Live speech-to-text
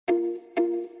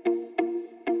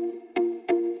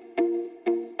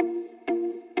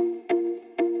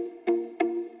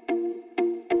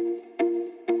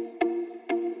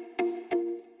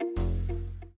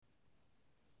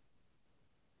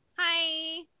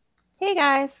Hey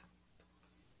guys,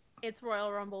 It's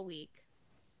Royal Rumble week.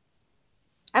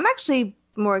 I'm actually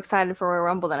more excited for Royal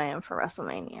Rumble than I am for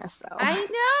WrestleMania. So, I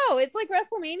know it's like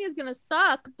WrestleMania is gonna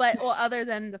suck, but well, other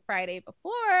than the Friday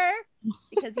before,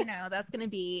 because that's gonna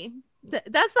be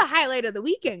that's the highlight of the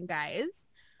weekend, guys.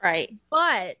 right.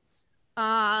 But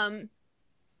um,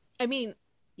 I mean,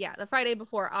 yeah, the Friday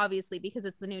before, obviously, because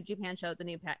it's the New Japan show, the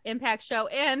new Impact show,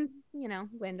 and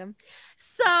Wyndham.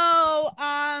 So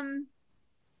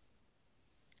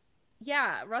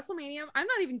yeah, WrestleMania. I'm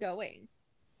not even going.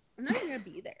 I'm not even gonna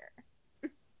be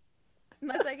there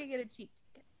unless I can get a cheap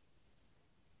ticket.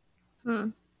 Hmm.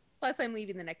 Plus, I'm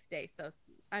leaving the next day, so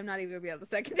I'm not even gonna be on the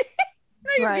second day. I'm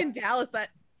not even Right. in Dallas. That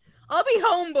I'll be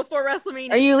home before Are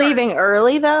WrestleMania you starts. leaving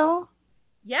early though?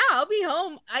 Yeah, I'll be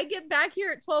home. I get back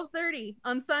here at 12:30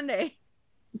 on Sunday.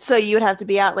 So you would have to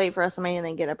be out late for WrestleMania and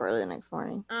then get up early the next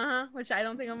morning. Which I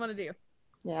don't think I'm gonna do.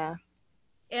 Yeah,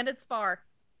 And it's far.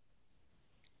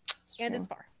 it's And it's true.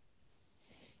 far.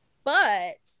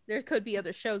 But there could be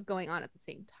other shows going on at the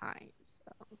same time.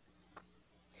 So,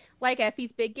 like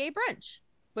Effie's Big Gay Brunch,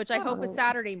 which I hope is Oh,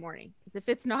 Saturday morning. Because if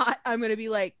it's not, I'm gonna be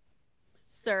like,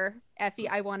 "Sir, Effie,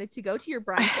 I wanted to go to your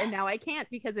brunch, and now I can't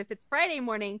because if it's Friday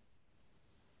morning,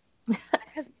 I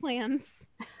have plans.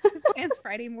 I have plans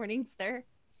Friday morning, sir."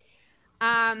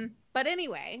 But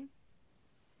anyway,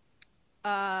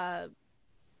 uh,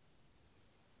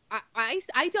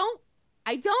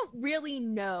 I don't really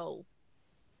know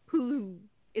who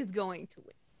is going to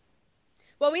win.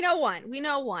 Well, we know one. We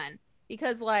know one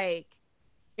because like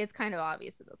it's kind of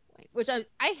obvious at this point, which I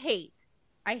hate.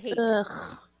 I hate it.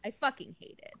 ugh. I fucking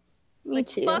hate it. Me Like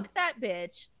too. fuck that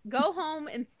bitch. Go home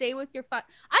and stay with your fuck.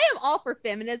 I am all for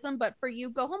feminism, but for you,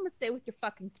 go home and stay with your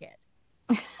fucking kid.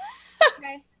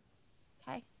 Okay.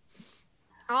 Okay.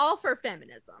 All for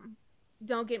feminism.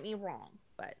 Don't get me wrong,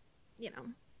 but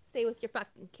stay with your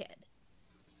fucking kid.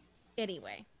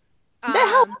 Anyway,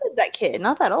 How um, old is that kid?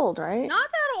 Not that old, right? not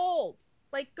that old.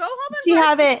 Like, go home She and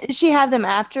have breastfeed. it. Did she have them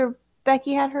after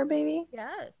Becky had her baby?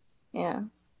 Yes. Yeah.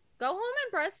 Go home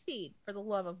and breastfeed for the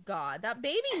love of God. That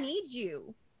baby needs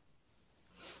you.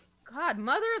 God,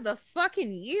 mother of the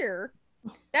fucking year.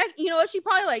 That what? She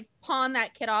probably like pawned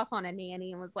that kid off on a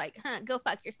nanny and was like, "Huh, go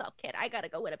fuck yourself, kid. I gotta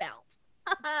go with a belt."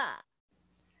 I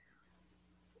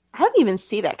I don't even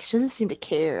see that because she doesn't seem to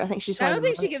care. I think she just wanted don't the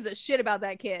think she money. gives a shit about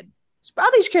that kid. I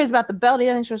think she cares about the belt. I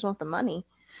think she just wants the money.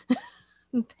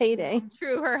 Payday.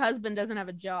 True, her husband doesn't have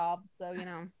a job, so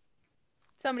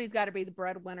somebody's got to be the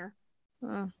breadwinner.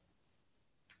 Uh,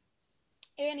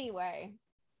 Anyway,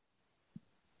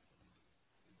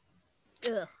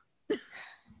 ugh.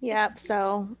 Yep.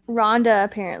 So Rhonda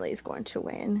apparently is going to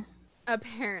win.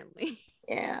 Apparently,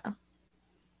 Yeah.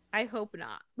 I hope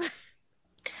not.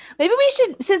 Maybe we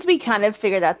should, since we kind of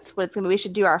figured that's what it's gonna be, we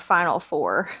should do our final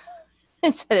four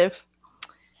instead of.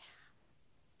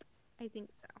 I think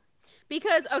so.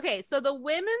 Because okay, so the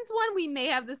women's one we may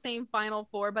have the same final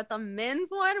four, but the men's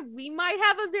one we might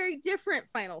have a very different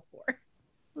final four.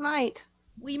 Might.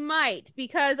 We might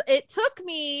because it took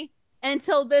me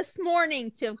until this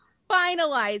morning to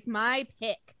finalize my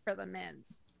pick for the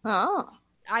men's. Oh.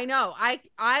 I know.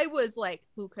 I was like,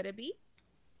 who could it be?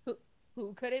 Who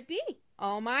who could it be?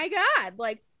 Oh my god.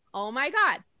 Like, oh my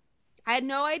god. I had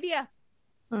no idea.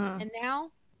 Mm. And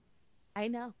now I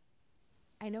know.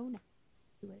 I know now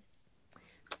who it is.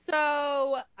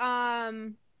 So,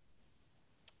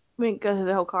 We can go through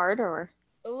the whole card, or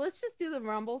let's just do the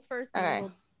rumbles first and then okay.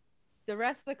 we'll the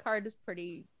rest of the card is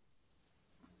pretty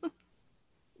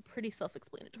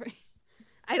self-explanatory.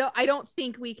 I don't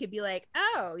think we could be like,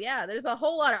 oh yeah, there's a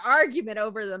whole lot of argument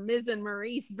over the Miz and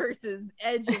Maurice versus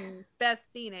Edge and Beth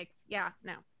Phoenix. Yeah,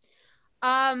 no.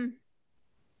 Um,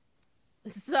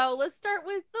 so let's start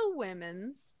with the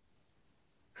women's.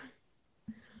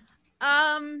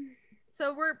 Um,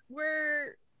 so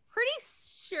we're pretty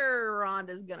sure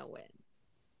Ronda's gonna win,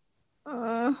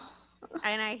 Uh,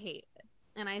 and I hate it,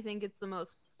 and I think it's the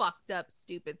most fucked up,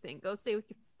 stupid thing. Go stay with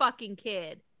your fucking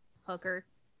kid, hooker.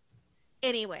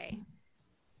 Anyway,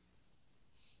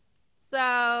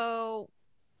 so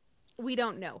we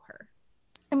don't know her.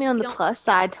 I mean, on We the don't. plus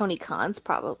side, Tony Khan's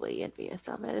probably envious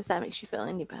of it. If that makes you feel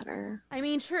any better. I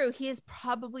mean, true. He is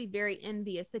probably very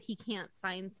envious that he can't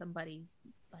sign somebody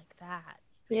like that.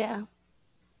 Yeah.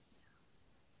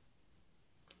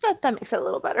 That makes it a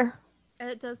little better.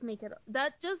 It does make it.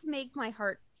 That does make my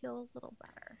heart feel a little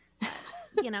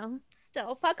better.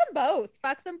 Still, fuck them both.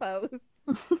 Fuck them both.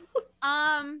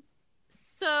 Um.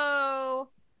 So,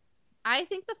 I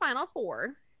think the final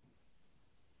four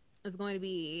is going to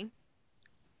be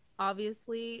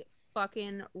obviously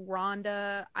fucking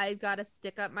Ronda. I've got to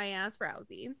stick up my ass,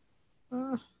 Rousey.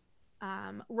 Uh,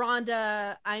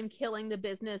 Ronda, I'm killing the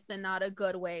business in not a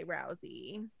good way,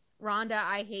 Rousey. Ronda,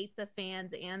 I hate the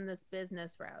fans and this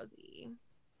business, Rousey.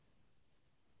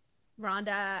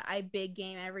 Ronda, I big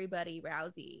game everybody,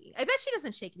 Rousey. I bet she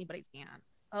doesn't shake anybody's hand.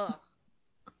 Ugh.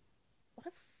 What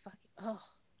a fucking ugh.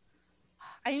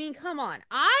 I mean, come on.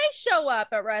 I show up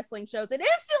at wrestling shows and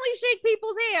instantly shake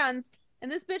people's hands.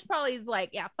 And this bitch probably is like,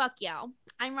 yeah, fuck y'all.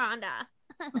 I'm Ronda.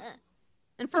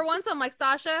 And for once, I'm like,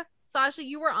 Sasha,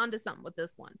 you were onto something with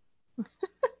this one.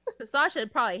 Sasha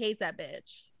probably hates that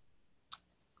bitch.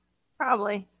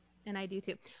 Probably. And I do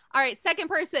too. All right, second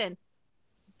person.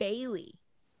 Bayley.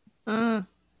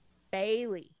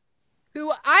 Bayley.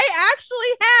 Who I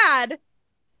actually had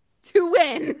to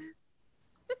win.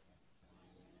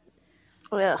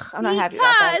 Ugh, I'm not happy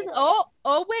about that.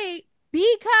 Oh wait,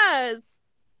 because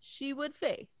she would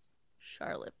face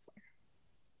Charlotte Flair.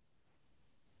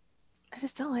 I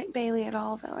just don't like Bayley at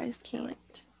all, though. I just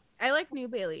can't. I like new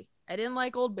Bayley. I didn't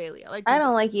like old Bayley. I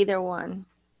don't like either one.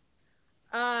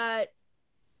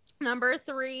 Number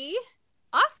 3,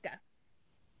 Asuka.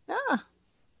 Ah.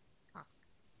 Asuka,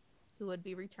 who would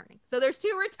be returning. So there's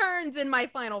 2 returns in my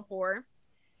final 4.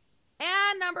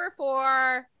 And number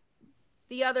 4,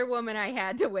 the other woman I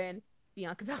had to win,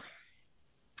 Bianca Belair.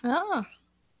 Oh.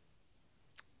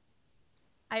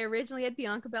 I originally had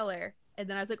Bianca Belair, and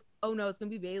then I was like, oh no, it's gonna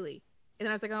be Bayley. And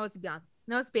then I was like, oh, it's Bianca.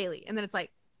 No, it's Bayley. And then it's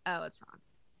like, oh, it's wrong.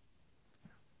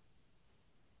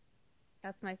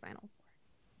 That's my final 4.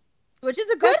 Which is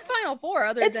a good final 4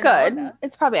 other it's than good. Ronda.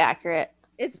 It's probably accurate.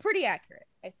 It's pretty accurate,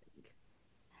 I think.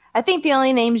 I think the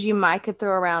only names you might could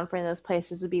throw around for in those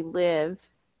places would be Liv.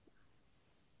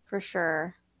 For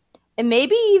sure. And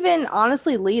maybe even,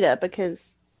 honestly, Lita,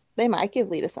 because they might give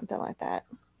Lita something like that.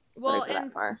 Well,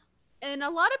 and a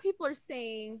lot of people are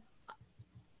saying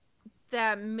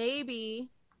that maybe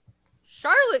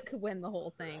Charlotte could win the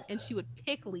whole thing, and she would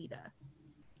pick Lita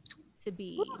to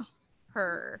be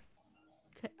her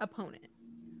opponent.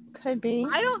 Could be.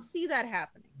 I don't see that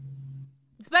happening,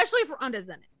 especially if Ronda's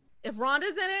in it. If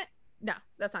Ronda's in it, no,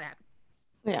 that's not happening.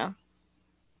 Yeah.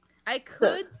 I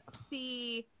could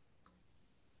see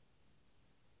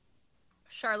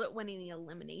Charlotte winning the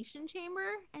Elimination Chamber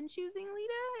and choosing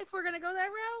Lita if we're gonna go that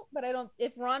route, but I don't.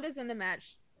 If Ronda's in the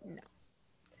match, no.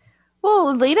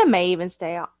 Well, Lita may even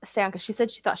stay on because she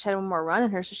said she thought she had one more run in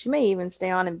her, so she may even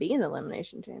stay on and be in the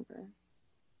Elimination Chamber.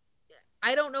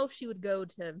 I don't know if she would go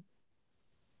to,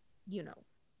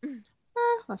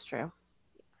 That's true.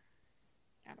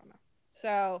 I don't know.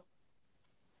 So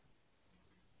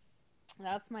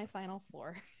that's my final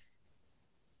 4.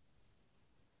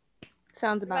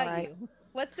 Sounds about right. You?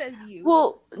 What says you?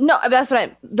 Well, no, that's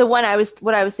what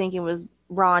I was thinking was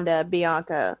Ronda,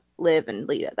 Bianca, Liv, and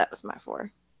Lita. That was my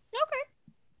 4. Okay.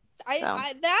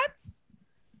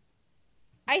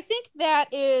 I think that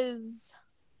is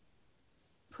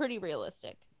pretty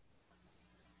realistic.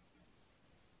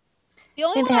 The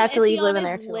only one they have to leave Liv in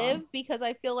there too long. because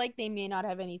I feel like they may not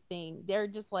have anything. They're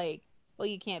just like, well,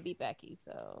 you can't beat Becky,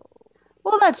 so.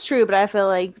 Well, that's true, but I feel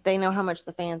like they know how much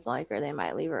the fans like her. They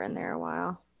might leave her in there a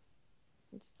while.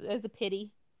 As a pity.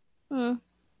 Hmm.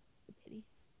 Pity.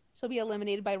 She'll be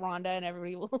eliminated by Ronda, and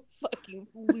everybody will fucking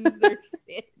lose their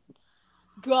shit.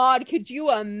 God, could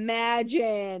you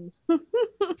imagine?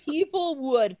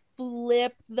 People would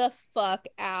flip the fuck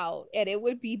out, and it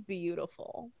would be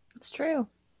beautiful. It's true.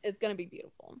 It's gonna be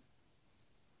beautiful.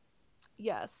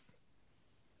 Yes.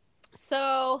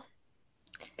 So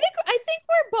I think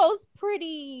we're both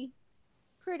pretty.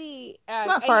 It's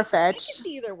not far fetched.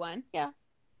 Either one, yeah.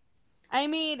 I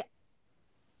mean,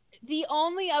 the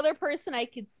only other person I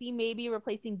could see maybe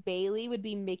replacing Bayley would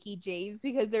be Mickie James,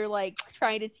 because they're like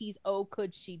trying to tease, oh,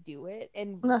 could she do it?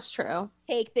 And that's true.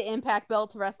 Take the Impact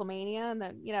belt to WrestleMania, and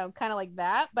then kind of like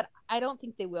that. But I don't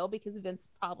think they will, because Vince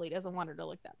probably doesn't want her to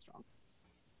look that strong.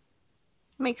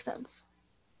 Makes sense.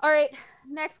 All right,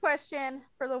 next question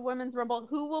for the Women's Rumble.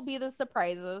 Who will be the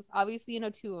surprises? Obviously,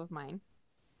 2 of mine.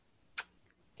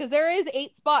 Because there is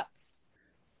 8 spots.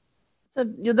 So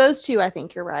those 2, I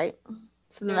think you're right.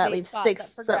 So then that leaves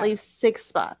 6. So that leaves 6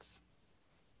 spots.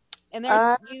 And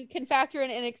there's you can factor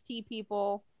in NXT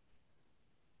people.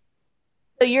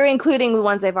 So you're including the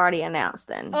ones they've already announced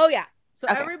then. Oh, yeah. So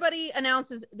everybody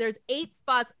announces there's 8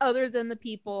 spots other than the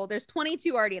people. There's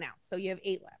 22 already announced. So you have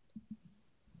 8 left.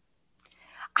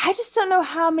 I just don't know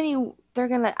how many they're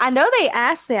going to. I know they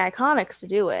asked the Iconics to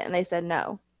do it, and they said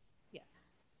no. Yeah.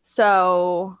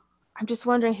 So I'm just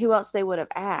wondering who else they would have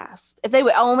asked. If they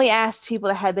would only ask people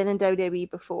that had been in WWE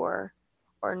before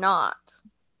or not.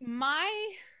 The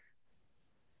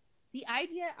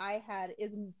idea I had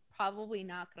is probably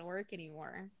not going to work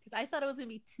anymore because I thought it was going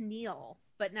to be Tennille,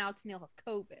 but now Tennille has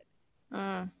COVID.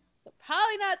 So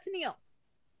probably not Tennille.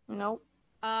 Nope.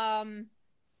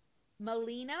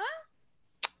 Melina.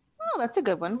 Oh, that's a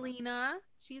good one. Melina.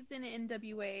 She's in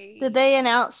NWA. Did they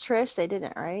announce Trish? They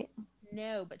didn't, right?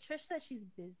 No, but Trish said she's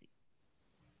busy.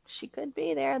 She could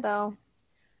be there, though.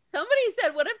 Somebody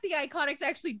said, what if the Iconics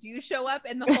actually do show up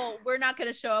and the whole we're not going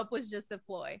to show up was just a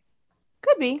ploy?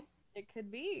 Could be. It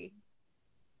could be.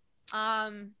 I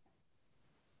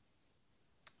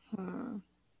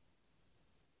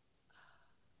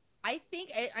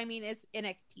think, I mean, it's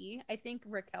NXT. I think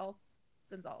Raquel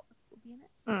Gonzalez will be in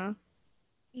it.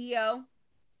 EO. I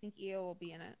think EO will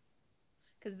be in it.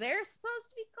 Because they're supposed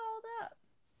to be called up.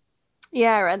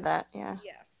 Yeah, I read that. Yeah.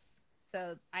 Yes.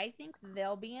 So I think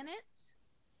they'll be in it.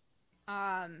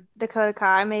 Dakota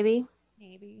Kai, maybe.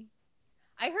 Maybe.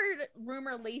 I heard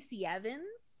rumor Lacey Evans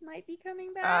might be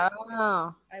coming back.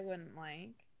 Oh. I wouldn't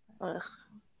like. Ugh.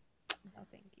 No,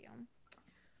 thank you.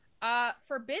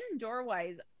 Forbidden Door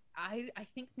wise, I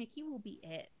think Mickey will be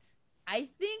it. I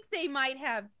think they might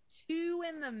have 2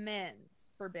 in the men's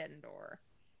Forbidden Door,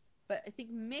 but I think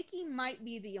Mickey might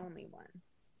be the only one.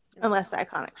 Unless the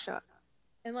Iconics show up.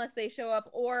 Unless they show up,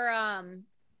 or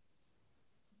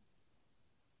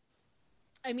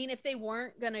I mean, if they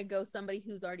weren't gonna go somebody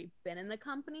who's already been in the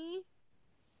company,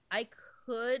 I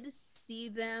could see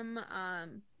them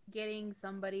getting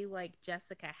somebody like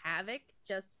Jessica Havoc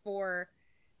just for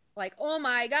like, oh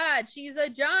my god, she's a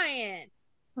giant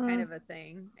kind of a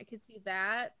thing. I could see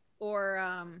that. Or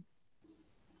I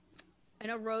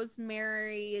know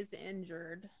Rosemary is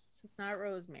injured, so it's not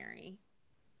Rosemary.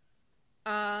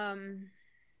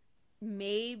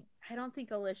 Maybe I don't think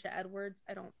Alicia Edwards.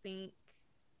 I don't think.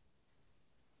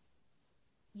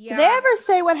 Yeah. Did they ever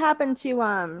say what happened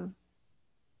to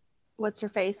what's her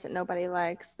face that nobody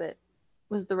likes that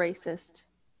was the racist?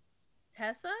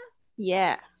 Tessa?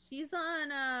 Yeah. She's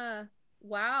on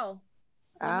Wow.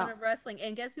 Oh. Women of Wrestling.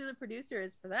 And guess who the producer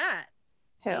is for that?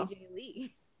 Who? AJ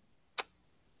Lee.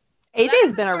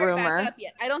 AJ's been a rumor.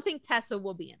 I don't think Tessa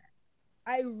will be in it.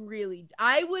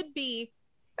 I would be,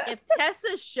 if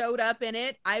Tessa showed up in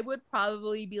it, I would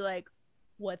probably be like,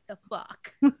 what the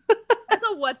fuck? That's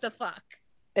a what the fuck.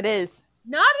 It is.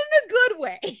 Not in a good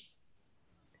way.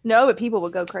 No, but people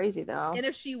would go crazy though. And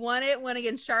if she won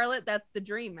against Charlotte, that's the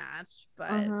dream match.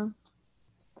 But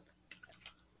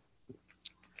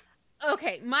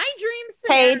okay, my dream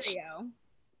scenario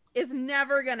is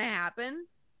never gonna happen.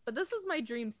 But this was my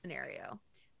dream scenario.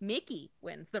 Mickey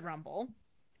wins the Rumble,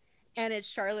 and it's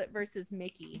Charlotte versus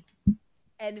Mickey,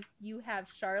 and you have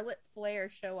Charlotte Flair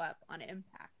show up on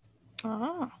Impact.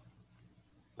 Oh.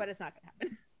 But it's not gonna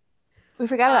happen. We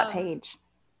forgot about Paige.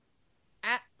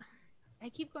 I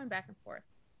keep going back and forth.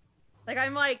 Like,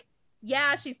 I'm like,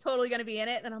 yeah, she's totally gonna be in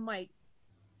it, and I'm like,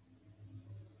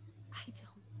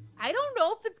 I don't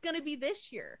know if it's gonna be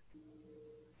this year.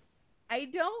 I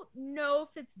don't know if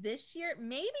it's this year.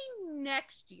 Maybe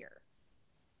next year.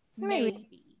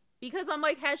 Maybe. Because I'm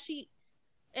like, has she...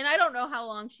 And I don't know how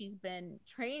long she's been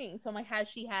training. So I'm like, has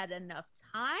she had enough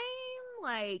time?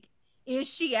 Like, is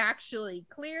she actually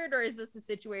cleared? Or is this a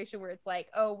situation where it's like,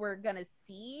 oh, we're going to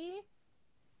see?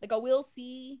 Like, oh, we'll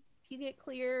see if you get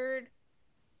cleared.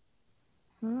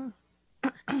 So,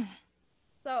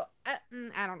 I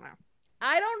don't know.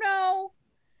 I don't know.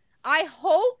 I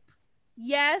hope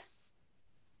yes.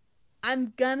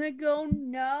 I'm gonna go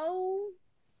no,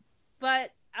 but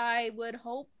I would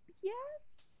hope yes.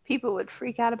 People would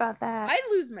freak out about that. I'd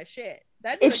lose my shit.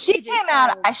 If she came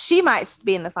out, she might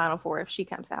be in the final 4 if she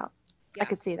comes out. Yeah. I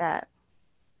could see that.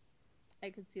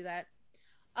 I could see that.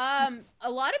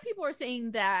 A lot of people are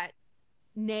saying that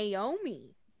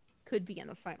Naomi could be in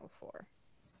the final 4.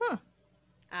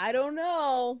 I don't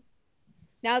know.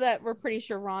 Now that we're pretty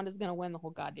sure Ronda's gonna win the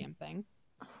whole goddamn thing.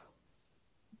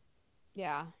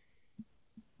 Yeah.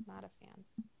 Not a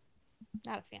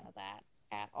fan of that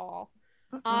at all.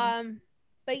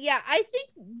 But yeah, I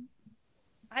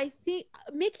think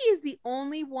Mickey is the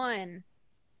only one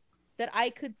that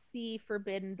I could see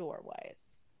Forbidden Door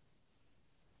wise.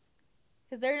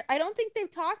 Because I don't think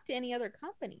they've talked to any other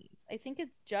companies. I think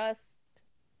it's just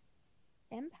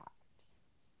Impact.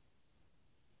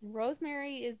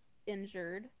 Rosemary is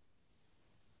injured.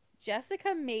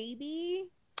 Jessica maybe.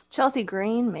 Chelsea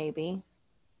Green maybe.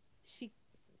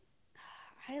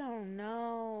 I don't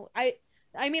know.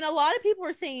 I mean, a lot of people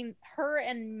are saying her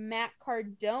and Matt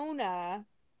Cardona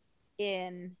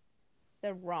in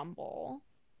the Rumble.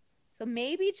 So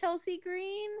maybe Chelsea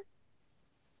Green.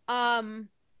 And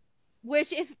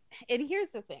here's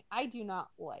the thing. I do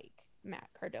not like Matt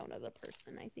Cardona, the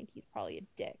person. I think he's probably a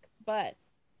dick. But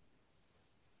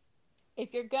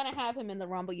if you're gonna have him in the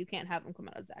Rumble, you can't have him come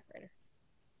out as Zack Ryder.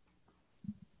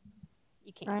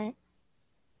 You can't. Right.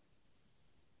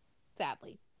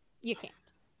 Sadly, you can't.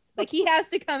 Like, he has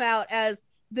to come out as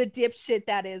the dipshit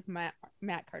that is Matt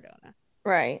Cardona.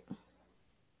 Right.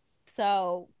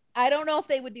 So I don't know if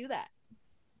they would do that.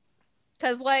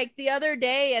 Because, like, the other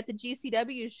day at the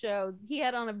GCW show, he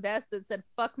had on a vest that said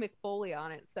 "fuck McFoley"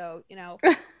 on it. So, you know,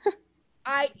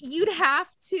 you'd have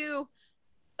to.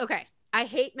 Okay, I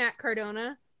hate Matt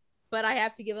Cardona, but I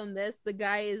have to give him this. The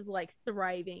guy is, like,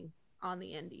 thriving on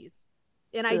the indies.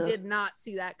 And I did not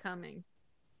see that coming.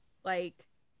 Like,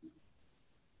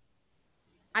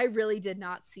 I really did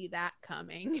not see that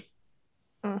coming.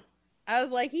 I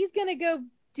was like, he's going to go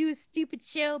do a stupid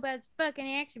show about his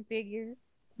fucking action figures.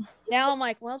 Now I'm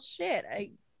like, well, shit.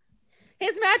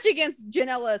 His match against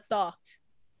Janela sucked.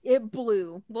 It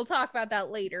blew. We'll talk about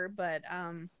that later, but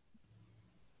I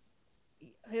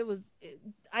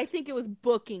think it was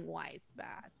booking wise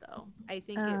bad though. I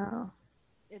think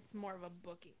it's more of a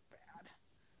booking bad.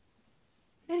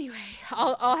 Anyway,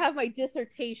 I'll have my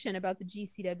dissertation about the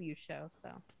GCW show, so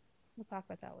we'll talk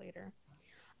about that later.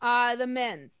 The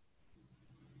men's.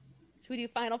 Should we do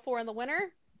Final Four and the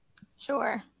winner?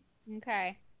 Sure.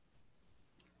 Okay.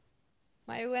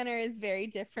 My winner is very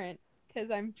different because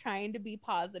I'm trying to be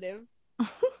positive,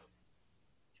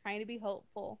 trying to be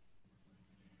hopeful.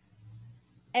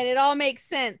 And it all makes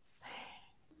sense.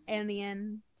 And in the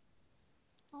end,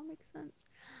 it all makes sense.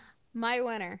 My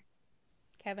winner,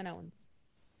 Kevin Owens.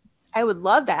 I would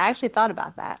love that. I actually thought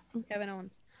about that. Kevin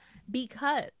Owens.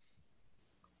 Because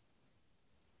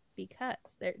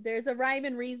there's a rhyme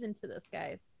and reason to this,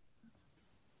 guys.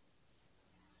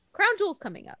 Crown Jewel's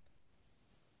coming up.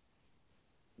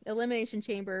 Elimination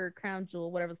Chamber, Crown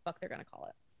Jewel, whatever the fuck they're going to call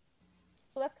it.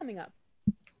 So that's coming up.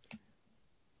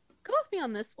 Go with me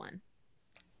on this one.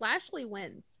 Lashley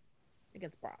wins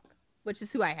against Brock, which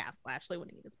is who I have. Lashley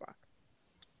winning against Brock.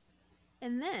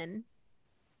 And then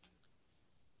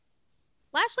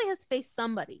Lashley has faced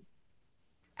somebody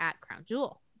at Crown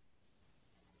Jewel.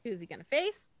 Who's he going to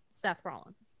face? Seth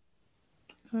Rollins.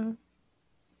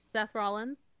 Seth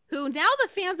Rollins, who now the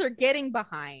fans are getting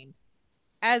behind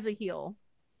as a heel.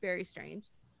 Very strange.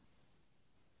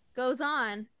 Goes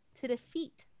on to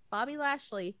defeat Bobby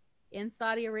Lashley in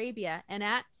Saudi Arabia. And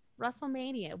at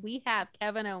WrestleMania, we have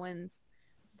Kevin Owens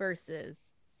versus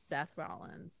Seth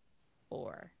Rollins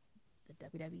for the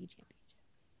WWE Championship.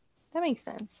 That makes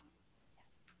sense.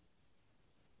 Yes.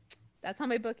 That's how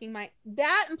my booking might.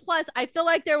 That, and plus, I feel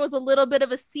like there was a little bit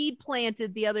of a seed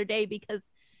planted the other day because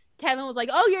Kevin was like,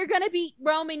 oh, you're going to beat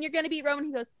Roman. You're going to beat Roman.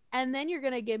 He goes, and then you're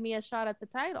going to give me a shot at the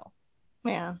title.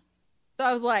 Yeah. So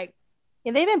I was like,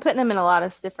 yeah, they've been putting them in a lot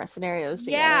of different scenarios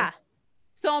together. Yeah.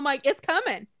 So I'm like, it's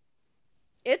coming.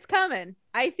 It's coming.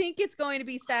 I think it's going to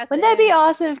be Seth. Wouldn't that be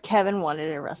awesome if Kevin won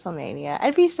it at WrestleMania?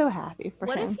 I'd be so happy for him.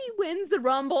 What if he wins the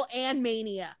Rumble and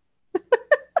Mania?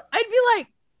 I'd be like,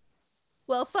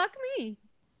 well, fuck me.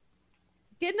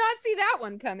 Did not see that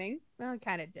one coming. Well, I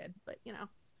kind of did, but you know.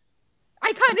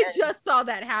 I kind of just saw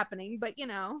that happening, but you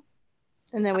know.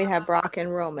 And then we'd have Brock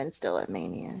and Roman still at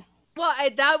Mania. Well,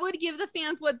 that would give the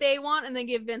fans what they want and then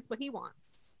give Vince what he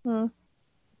wants.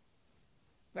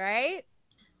 Right?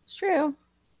 It's true.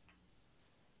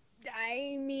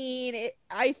 I mean,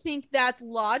 I think that's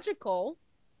logical.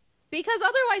 Because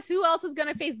otherwise, who else is going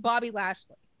to face Bobby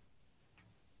Lashley?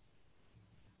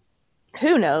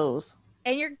 Who knows?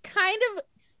 And you're kind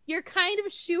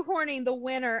of shoehorning the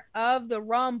winner of the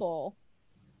Rumble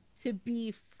to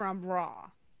be from Raw.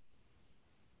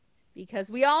 Because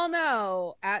we all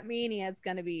know at Mania it's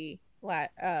going to be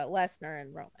Lesnar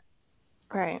and Roman.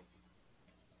 Right.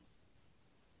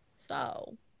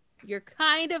 So you're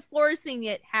kind of forcing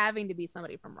it having to be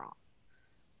somebody from Raw.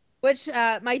 Which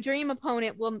my dream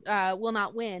opponent will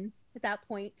not win at that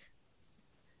point.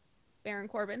 Baron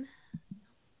Corbin.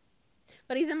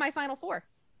 But he's in my Final Four.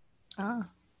 Ah.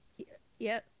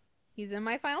 Yes. He's in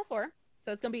my Final Four.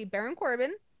 So it's going to be Baron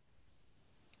Corbin,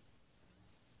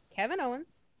 Kevin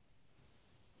Owens,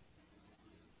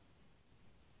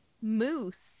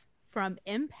 Moose from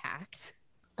Impact.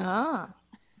 Ah.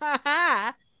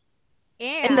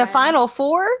 And in the Final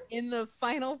Four? In the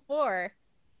Final Four.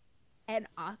 And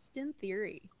Austin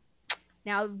Theory.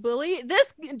 Now, believe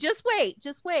this. Just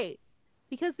wait.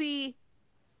 Because the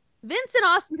Vince and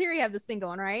Austin Theory have this thing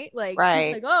going, right? Like,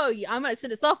 right. Like, oh, I'm going to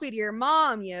send a selfie to your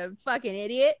mom, you fucking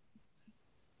idiot.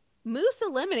 Moose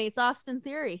eliminates Austin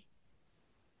Theory.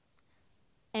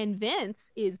 And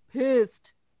Vince is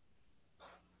pissed.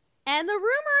 And the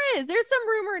rumor is, there's some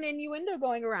rumor and innuendo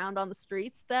going around on the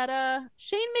streets that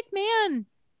Shane McMahon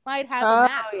might have a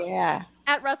match yeah.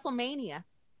 at WrestleMania.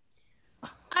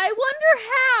 I wonder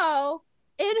how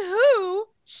and who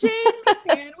Shane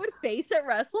McMahon would face at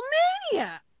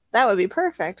WrestleMania. That would be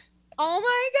perfect. Oh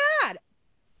my God.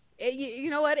 You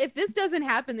know what? If this doesn't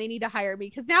happen, they need to hire me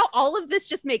because now all of this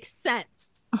just makes sense.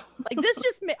 Like this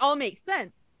just all makes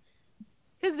sense.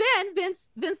 Because then Vince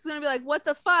is gonna be like, "What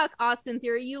the fuck, Austin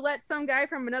Theory? You let some guy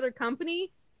from another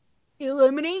company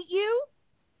eliminate you?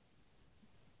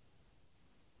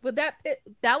 Would that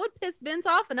would piss Vince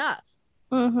off enough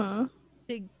Mm-hmm.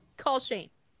 to call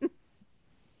Shane?"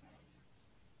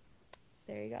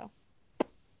 There you go.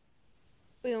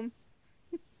 Boom.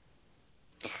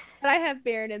 But I have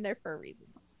Baron in there for a reason.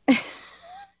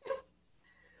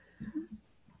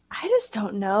 I just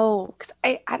don't know. Because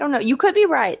I don't know. You could be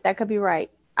right. That could be right.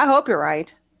 I hope you're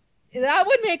right. That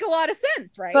would make a lot of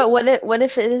sense, right? But what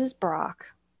if it is Brock?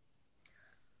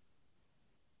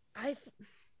 I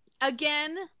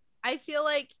feel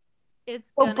like it's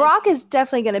Well, Brock is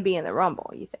definitely going to be in the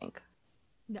Rumble, you think?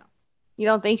 No. You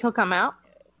don't think he'll come out?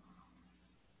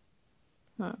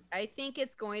 I think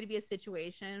it's going to be a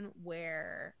situation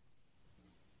where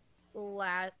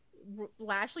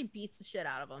Lashley beats the shit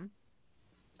out of him,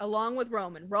 along with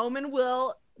Roman. Roman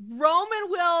will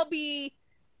be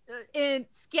in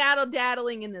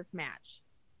skedaddling in this match.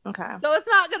 Okay. So it's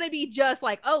not going to be just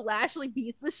like, oh, Lashley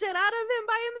beats the shit out of him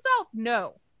by himself.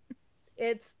 No,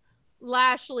 it's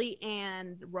Lashley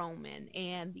and Roman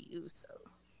and the Usos.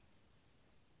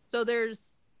 So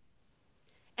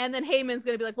and then Heyman's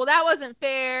going to be like, well, that wasn't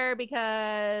fair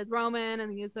because Roman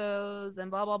and the Usos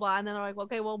and blah, blah, blah. And then they're like,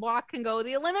 okay, well, Brock can go to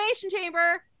the Elimination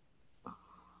Chamber.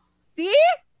 See?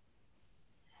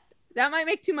 That might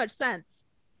make too much sense.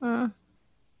 But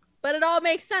it all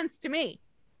makes sense to me.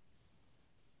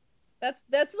 That's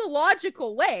the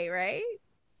logical way, right?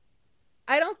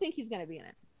 I don't think he's going to be in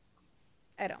it.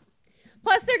 I don't.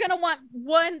 Plus, they're going to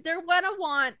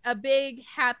want a big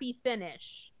happy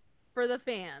finish for the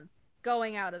fans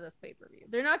going out of this pay-per-view.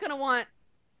 They're not going to want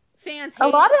fans. A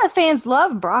lot of the fans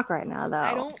love Brock right now, though.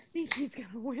 I don't think he's going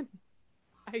to win.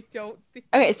 I don't think.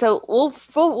 Okay, so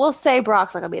we'll say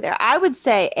Brock's not going to be there. I would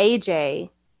say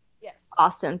AJ. Yes.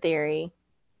 Austin Theory.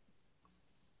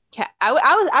 I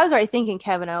was already thinking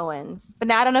Kevin Owens, but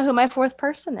now I don't know who my fourth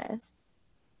person is.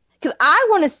 Because I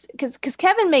want to, because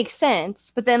Kevin makes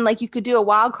sense, but then like you could do a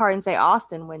wild card and say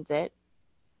Austin wins it.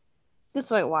 This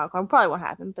way, wild card probably won't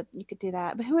happen, but you could do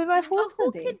that. But who would my fourth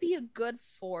who be? could be a good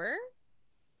fourth?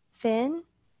 Finn?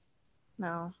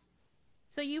 No.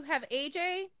 So you have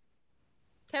AJ,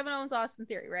 Kevin Owens, Austin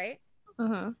Theory, right?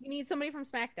 Mm-hmm. You need somebody from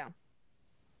SmackDown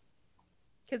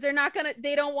because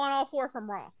they don't want all four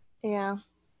from Raw. Yeah.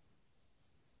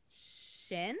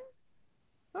 Shin?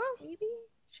 Maybe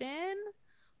Shin?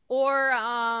 Or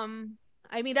I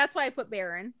mean that's why I put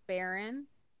Baron. Trying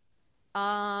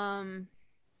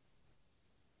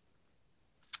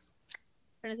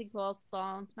to think who else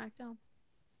saw on SmackDown.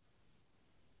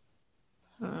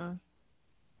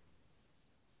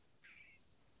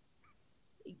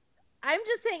 I'm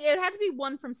just saying it would have to be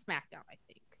one from SmackDown, I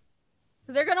think.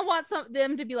 Because they're gonna want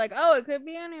them to be like, oh, it could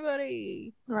be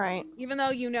anybody. Right. Even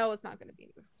though you know it's not gonna be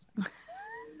anybody.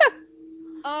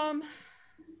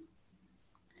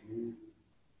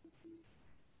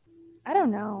 I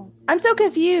don't know. I'm so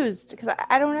confused because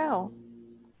I don't know.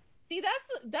 See, that's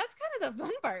kind of the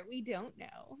fun part. We don't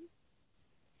know.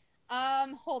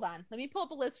 Hold on. Let me pull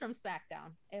up a list from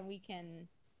SmackDown and we can.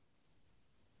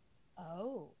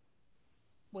 Oh,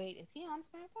 wait, is he on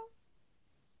SmackDown?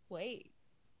 Wait.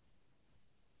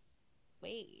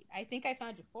 I think I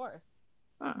found your fourth.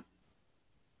 Huh.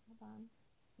 Hold on.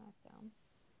 SmackDown.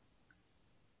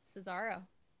 Cesaro.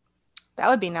 That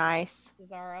would be nice.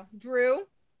 Cesaro. Drew.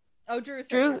 Oh, Drew.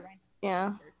 Drew.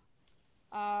 Yeah.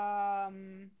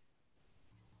 Kofi.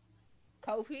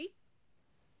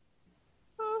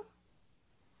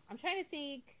 I'm trying to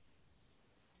think.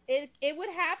 It would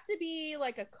have to be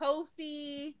like a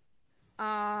Kofi,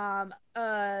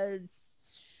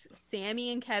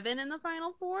 Sammy and Kevin in the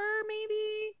final four,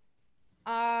 maybe.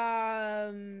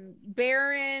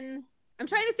 Baron. I'm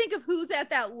trying to think of who's at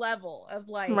that level of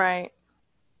like. Right.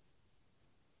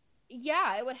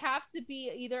 Yeah, it would have to be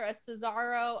either a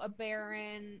Cesaro, a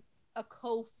Baron, a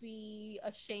Kofi,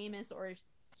 a Sheamus, or a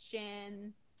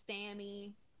Shin,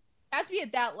 Sammy. Have to be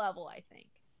at that level, I think.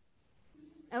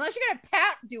 Unless you're gonna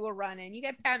Pat do a run in, you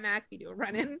get Pat McAfee do a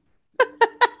run in.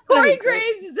 Corey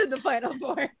Graves is in the final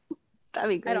four. That'd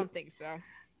be great. I don't think so.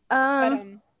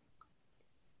 I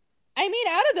mean,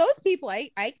 out of those people, I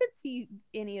could see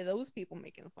any of those people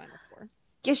making the final four.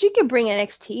 Guess you can bring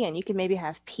NXT in. You could maybe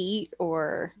have Pete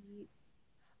or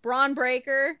Braun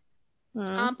Breaker,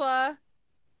 Ciampa.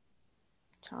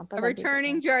 Ciampa, A that'd be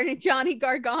returning good. Johnny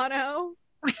Gargano.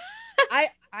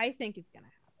 I think it's gonna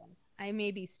happen. I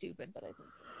may be stupid, but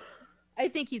I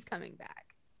think he's coming back.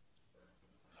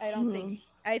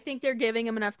 I think they're giving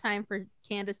him enough time for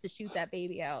Candace to shoot that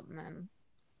baby out, and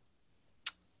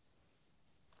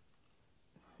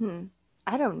then.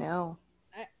 I don't know.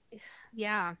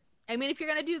 Yeah. I mean, if you're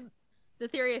gonna do the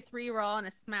theory of 3 Raw and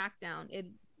a SmackDown,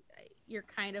 you're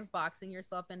kind of boxing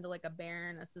yourself into like a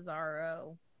Baron, a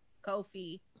Cesaro,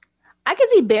 Kofi. I could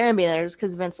see Baron being there just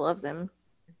because Vince loves him.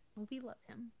 Well, we love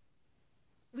him.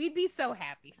 We'd be so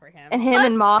happy for him. And him Plus,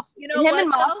 and Moss. You know, and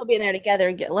Moss will be in there together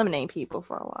and eliminating people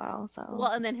for a while. So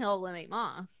and then he'll eliminate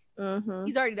Moss.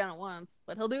 He's already done it once,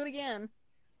 but he'll do it again.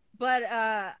 But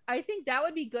I think that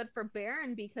would be good for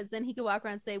Baron because then he could walk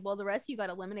around and say, "Well, the rest of you got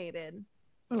eliminated,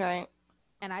 right?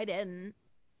 And I didn't.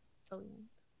 So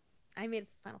I made it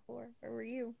to the Final 4. Where were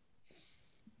you?"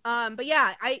 But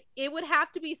yeah, it would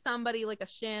have to be somebody like a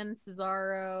Shin,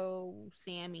 Cesaro,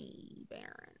 Sammy,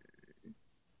 Baron.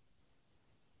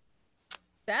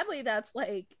 Sadly, that's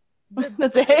like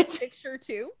that's it. Picture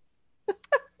too.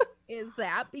 Is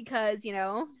that because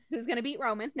who's gonna beat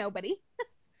Roman? Nobody.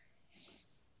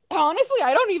 Honestly,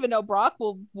 I don't even know Brock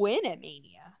will win at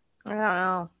Mania. I don't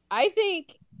know. I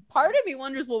think part of me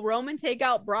wonders, will Roman take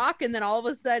out Brock and then all of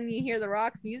a sudden you hear The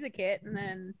Rock's music hit and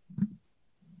then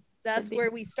that's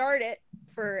where we start it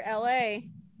for LA.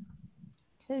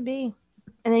 Could be.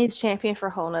 And then he's champion for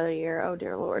a whole nother year. Oh,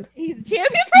 dear Lord. He's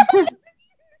champion for a whole nother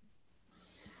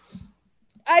year.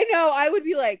 I know. I would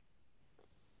be like...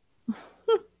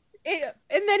 and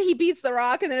then he beats The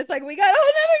Rock and then it's like, we got a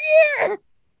whole nother year!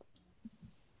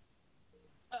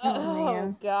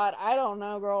 Oh God, I don't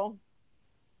know, girl.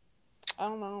 I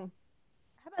don't know.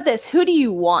 How about this? Who do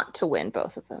you want to win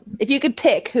both of them? If you could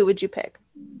pick, who would you pick?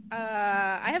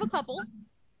 I have a couple.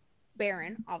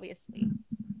 Baron, obviously.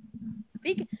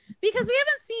 Because we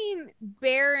haven't seen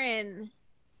Baron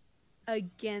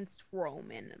against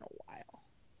Roman in a while.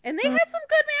 And they had some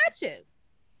good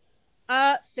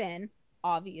matches. Finn,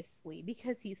 obviously,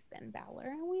 because he's Finn Balor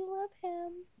and we love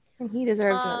him. And he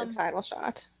deserves another title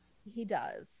shot. He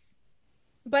does.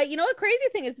 But you know what crazy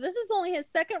thing is, this is only his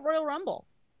second Royal Rumble.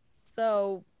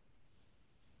 So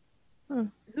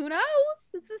who knows?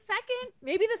 It's the second.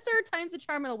 Maybe the third time's the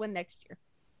charm, and he'll win next year.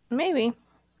 Maybe.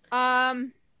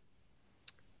 Trying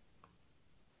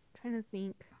to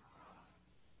think.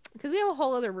 Because we have a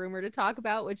whole other rumor to talk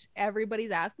about, which everybody's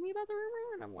asking me about the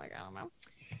rumor, and I'm like, I don't know.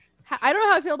 I don't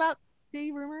know how I feel about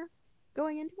the rumor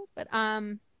going into it, but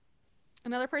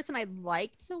another person I'd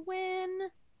like to win,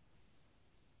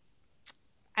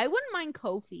 I wouldn't mind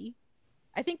Kofi.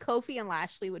 I think Kofi and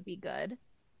Lashley would be good.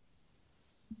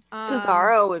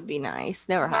 Cesaro would be nice.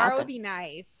 Never happened. Cesaro would be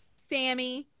nice.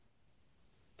 Sammy,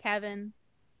 Kevin,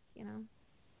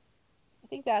 I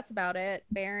think that's about it.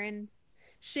 Baron,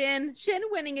 Shin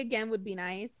winning again would be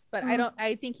nice, but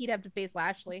I think he'd have to face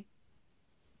Lashley.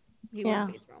 He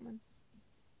wouldn't face Roman.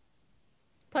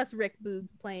 Plus Rick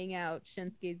Boogs playing out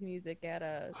Shinsuke's music at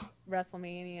a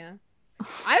WrestleMania.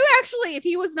 I actually, if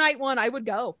he was night 1, I would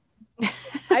go.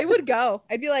 I would go.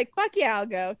 I'd be like, fuck yeah, I'll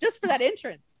go. Just for that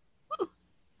entrance.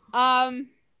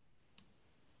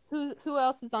 Who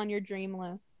else is on your dream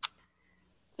list?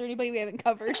 Is there anybody we haven't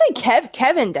covered? Actually,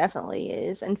 Kevin definitely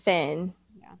is, and Finn.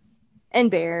 Yeah.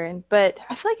 And Baron. But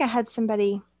I feel like I had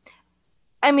somebody.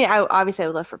 I mean, I would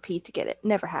love for Pete to get it.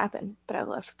 Never happened, but I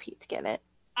would love for Pete to get it.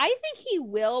 I think he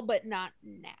will, but not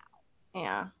now.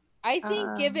 Yeah. I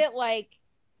think give it like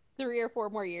 3 or 4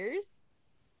 more years.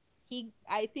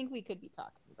 I think we could be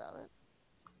talking about it.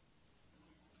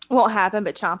 Won't happen,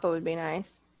 but Ciampa would be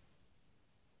nice.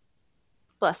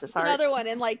 Bless his heart. Another one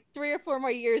in like 3 or 4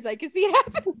 more years, I could see it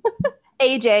happen.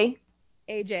 AJ.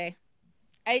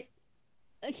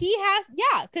 He has,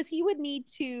 because he would need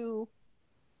to.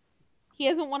 He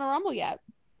hasn't won a Rumble yet.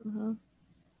 Mm-hmm.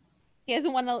 He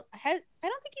hasn't won I don't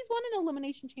think he's won an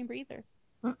Elimination Chamber either.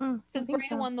 Because Bray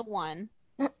won the one.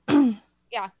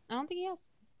 Yeah, I don't think he has.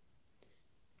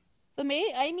 So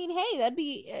hey,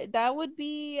 that would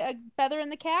be a feather in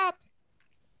the cap.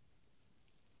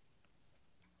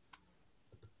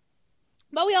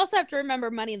 But we also have to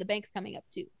remember Money in the Bank's coming up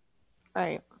too. All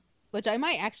right. Which I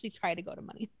might actually try to go to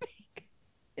Money in the Bank.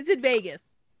 It's in Vegas.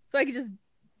 So I could just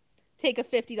take a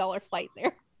 $50 flight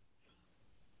there.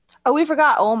 Oh, we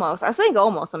forgot Almost. I think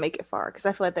Almost will make it far because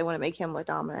I feel like they want to make him look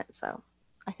dominant. So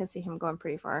I can see him going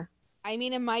pretty far. I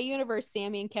mean, in my universe,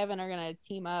 Sammy and Kevin are going to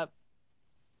team up.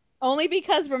 Only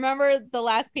because, remember the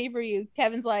last pay-per-view,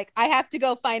 Kevin's like, I have to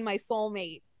go find my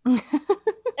soulmate. And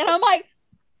I'm like,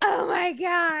 oh my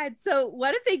God. So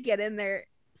what if they get in there?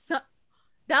 So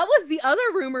that was the other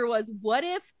rumor was, what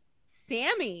if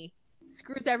Sammy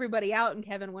screws everybody out and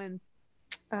Kevin wins.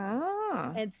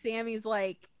 Oh. And Sammy's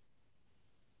like,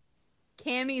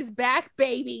 Cammy's back,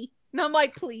 baby. And I'm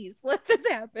like, please let this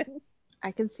happen.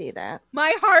 I can see that.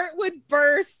 My heart would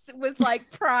burst with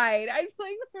like pride. I'd be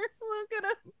like, look at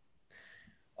him.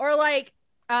 Or like,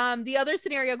 the other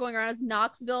scenario going around is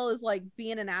Knoxville is like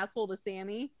being an asshole to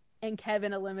Sammy and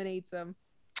Kevin eliminates him.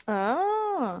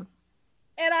 Oh.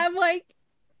 And I'm like,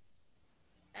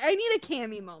 I need a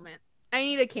Cammy moment. I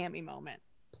need a Cammy moment.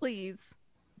 Please.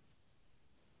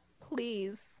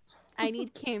 Please. I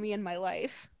need Cammy in my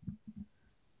life.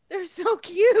 They're so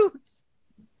cute.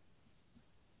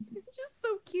 They're just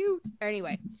so cute.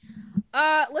 Anyway,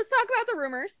 let's talk about the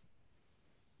rumors.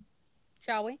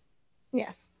 Shall we?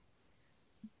 Yes.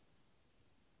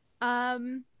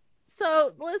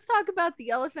 So let's talk about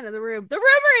the elephant in the room. The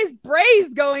rumor is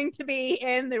Bray's going to be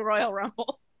in the Royal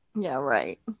Rumble. Yeah,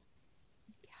 right.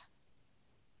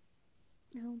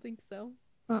 I don't think so.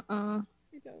 I don't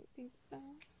think so.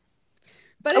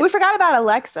 But we forgot about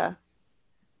Alexa.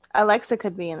 Alexa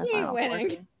could be in the final winning.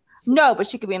 four. Too. No, but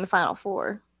she could be in the final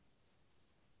four.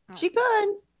 She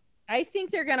could. I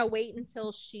think they're gonna wait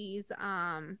until she's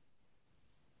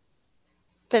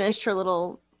finished her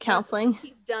little counseling.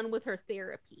 She's done with her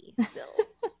therapy.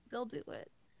 They'll do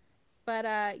it. But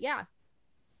yeah.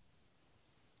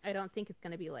 I don't think it's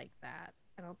gonna be like that.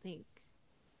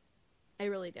 I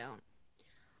really don't.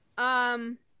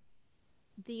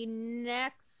 The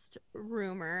next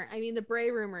rumor, I mean the Bray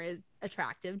rumor is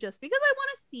attractive just because I want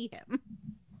to see him.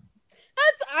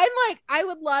 I'm like, I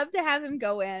would love to have him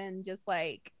go in and just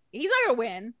like, he's not gonna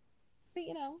win, but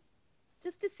you know,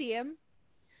 just to see him,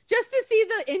 just to see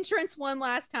the entrance one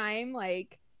last time,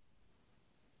 like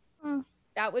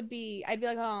that would be, I'd be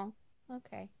like, oh,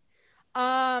 okay.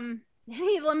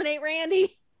 He eliminate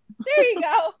Randy. There you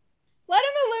go. Let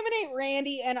him eliminate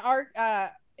Randy and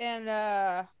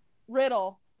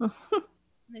Riddle. And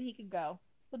then he could go.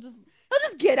 He'll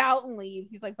just get out and leave.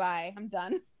 He's like, bye, I'm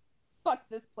done. Fuck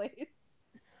this place.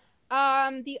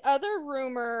 The other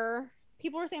rumor,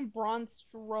 people are saying Braun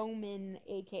Strowman,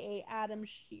 aka Adam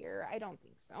Shear. I don't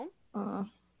think so.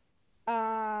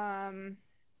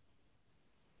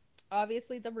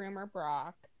 Obviously the rumor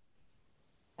Brock.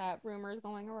 That rumor is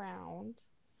going around.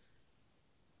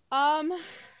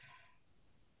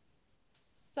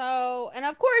 So, and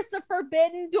of course the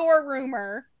Forbidden Door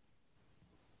rumor.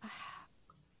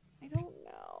 I don't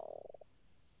know.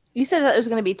 You said that there's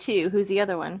going to be two. Who's the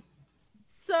other one?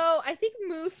 So I think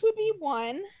Moose would be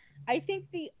one. I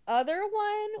think the other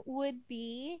one would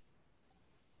be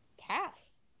Cass.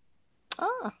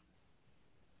 Oh. I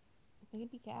think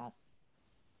it'd be Cass.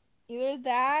 Either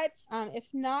that, if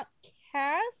not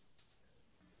Cass,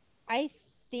 I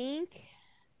think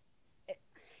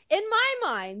in my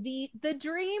mind, the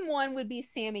dream one would be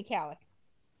Sami Callihan.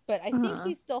 But I think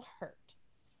he's still hurt.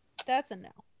 That's a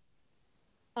no.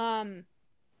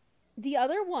 The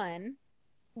other one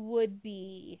would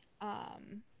be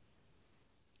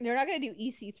they're not gonna do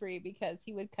EC3 because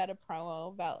he would cut a promo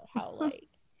about how like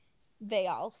they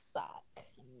all suck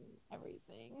and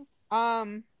everything.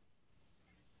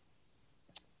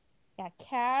 Yeah,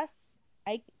 Cass.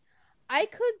 I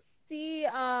could see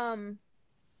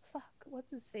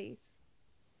what's his face?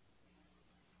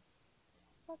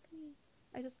 Fuck me.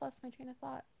 I just lost my train of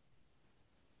thought.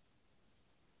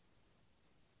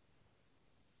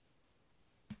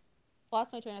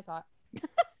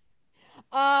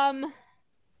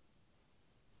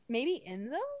 Maybe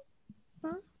Enzo?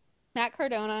 Huh? Matt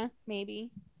Cardona,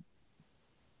 maybe.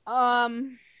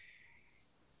 Trying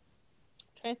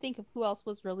to think of who else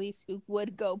was released who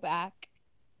would go back.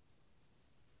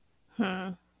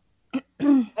 I'm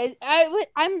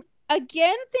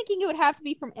again thinking it would have to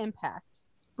be from Impact.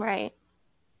 Right.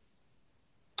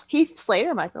 Heath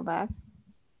Slater might go back.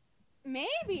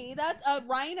 Maybe. That's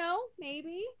Rhino,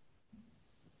 maybe.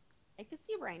 I could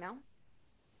see Rhino.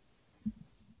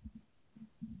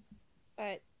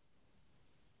 But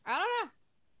I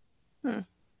don't know.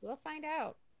 We'll find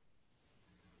out.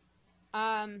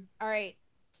 All right.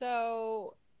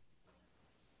 So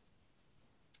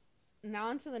now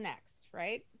on to the next,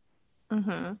 right?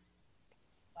 My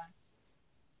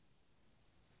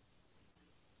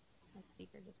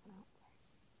speaker just went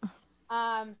out.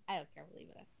 I don't care. We'll leave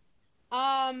it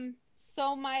in.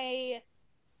 So my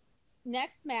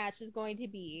next match is going to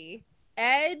be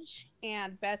Edge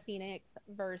and Beth Phoenix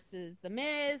versus The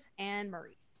Miz and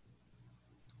Maurice.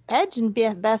 Edge and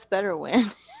Beth better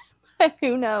win.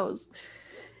 Who knows?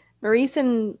 Maurice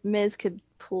and Miz could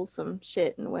pull some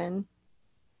shit and win.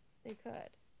 They could.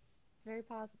 It's very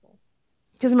possible.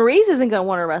 Because Maurice isn't going to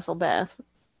want to wrestle Beth.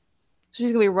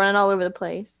 She's gonna be running all over the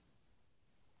place.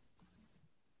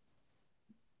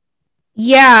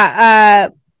 Yeah,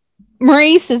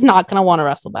 Maurice is not gonna want to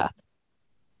wrestle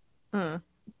Beth.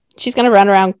 She's gonna run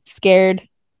around scared.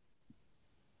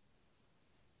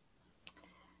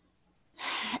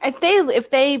 If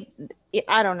they,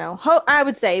 I don't know. I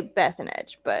would say Beth and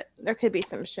Edge, but there could be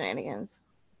some shenanigans.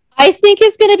 I think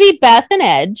it's gonna be Beth and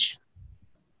Edge.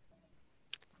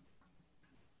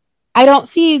 I don't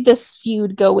see this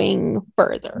feud going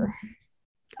further.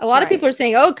 A lot of people are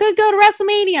saying, "Oh, it could go to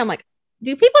WrestleMania." I'm like,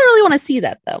 do people really want to see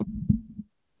that though?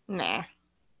 Nah.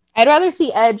 I'd rather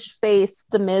see Edge face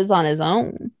The Miz on his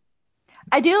own.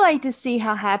 I do like to see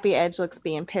how happy Edge looks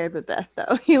being paired with Beth,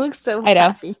 though. He looks so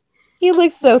happy. He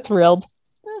looks so thrilled.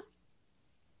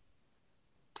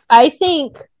 I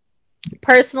think,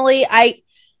 personally, I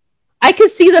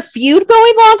could see the feud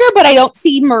going longer, but I don't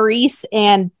see Maurice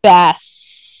and Beth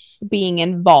being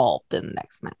involved in the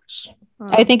next match.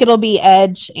 I think it'll be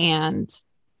Edge and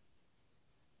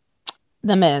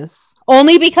The Miz.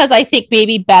 Only because I think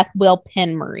maybe Beth will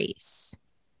pin Maurice.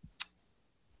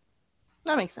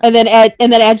 That makes sense. And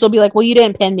then Edge will be like, "Well, you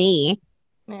didn't pin me."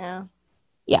 Yeah.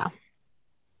 Yeah.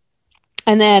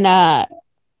 And then I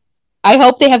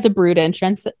hope they have the Brood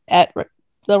entrance at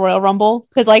the Royal Rumble.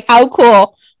 Because, like, how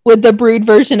cool would the Brood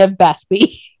version of Beth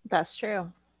be? That's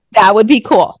true. That would be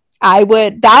cool. That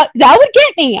would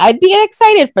get me. I'd be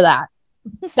excited for that.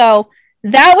 So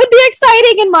that would be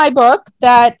exciting in my book.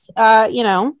 That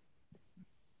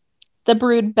the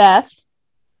Brood Beth.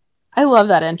 I love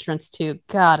that entrance too.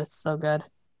 God, it's so good.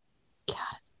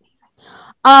 God, it's amazing.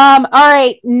 All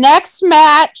right. Next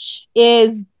match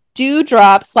is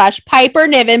Doudrop / Piper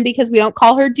Niven, because we don't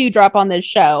call her Doudrop on this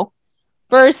show,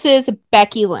 versus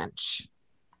Becky Lynch.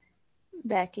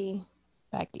 Becky.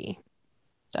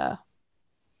 Duh.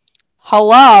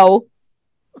 Hello.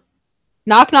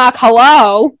 Knock knock.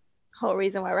 Hello. Whole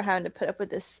reason why we're having to put up with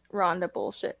this Ronda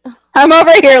bullshit. I'm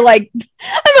over here like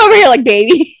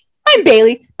baby. I'm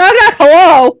Bailey. Knock knock.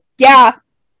 Hello. Yeah.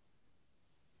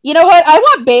 You know what? I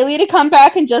want Bailey to come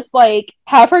back and just like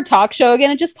have her talk show again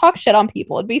and just talk shit on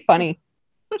people. It'd be funny.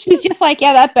 She's just like,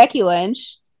 yeah, that Becky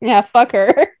Lynch. Yeah, fuck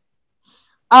her.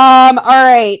 All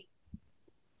right.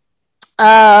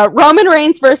 Roman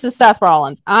Reigns versus Seth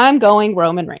Rollins. I'm going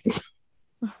Roman Reigns.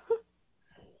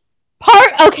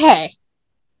 Okay.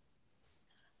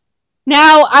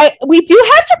 Now, we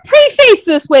do have to preface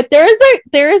this with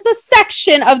there is a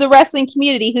section of the wrestling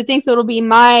community who thinks it'll be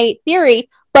my theory,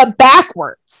 but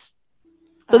backwards.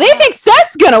 So they think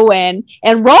Seth's gonna win,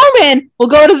 and Roman will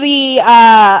go to the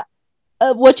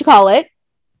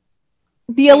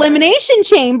the Elimination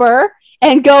Chamber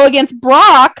and go against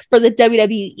Brock for the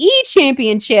WWE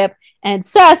Championship, and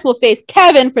Seth will face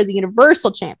Kevin for the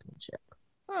Universal Championship.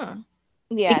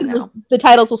 Yeah, because the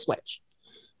titles will switch.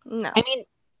 No, I mean,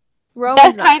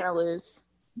 Roman's not gonna lose.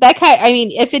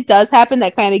 If it does happen,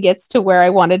 that kind of gets to where I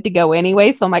wanted to go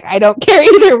anyway. So I'm like, I don't care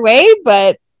either way,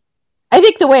 but I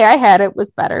think the way I had it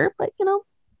was better. But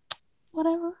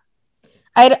whatever.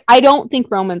 I don't think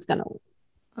Roman's gonna lose.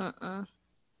 I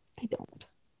don't.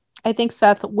 I think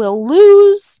Seth will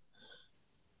lose,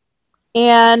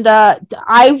 and I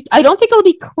don't think it'll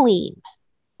be clean,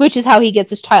 which is how he gets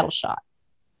his title shot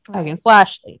against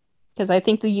Lashley. Because I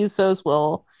think the Usos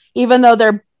will, even though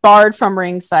they're barred from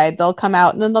ringside, they'll come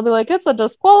out and then they'll be like, it's a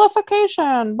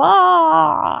disqualification.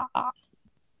 Blah. Or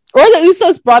the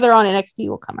Usos' brother on NXT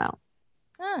will come out.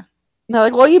 And they're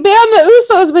like, well, you banned the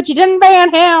Usos, but you didn't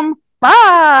ban him.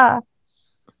 Blah.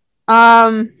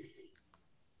 God,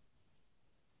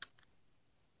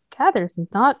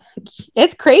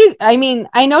 it's crazy. I mean,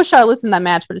 I know Charlotte's in that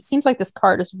match, but it seems like this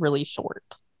card is really short.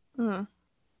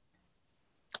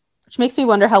 Which makes me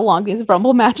wonder how long these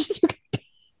Rumble matches are going to be.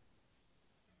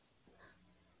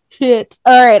 Shit.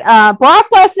 All right. Brock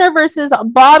Lesnar versus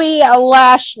Bobby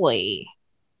Lashley.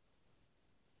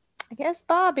 I guess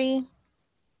Bobby.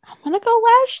 I'm going to go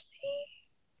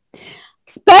Lashley.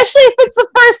 Especially if it's the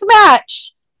first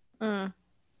match.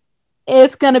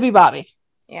 It's going to be Bobby.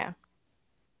 Yeah.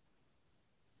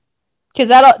 Because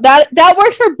that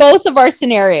works for both of our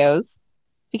scenarios.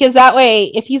 Because that way,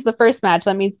 if he's the first match,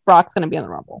 that means Brock's going to be in the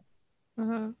Rumble.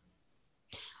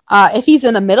 If he's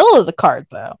in the middle of the card,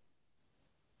 though,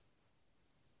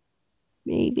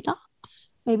 maybe not.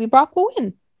 Maybe Brock will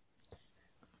win.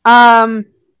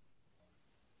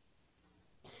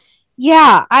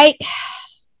 Yeah,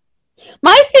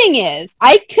 my thing is,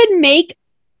 I could make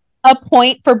a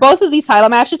point for both of these title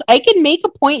matches. I could make a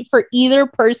point for either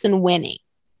person winning.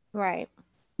 Right.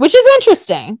 Which is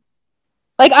interesting.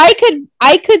 Like, I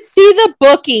could see the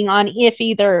booking on if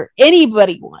either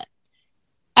anybody won.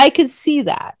 I could see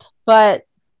that. but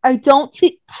I don't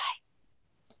think.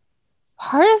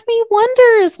 Part of me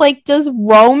wonders, like, does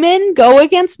Roman go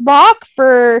against Brock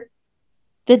for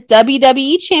the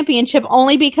WWE Championship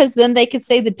only because then they could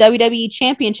say the WWE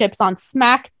Championship's on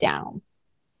SmackDown?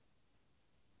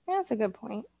 Yeah, that's a good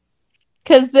point.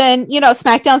 Because then,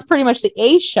 SmackDown's pretty much the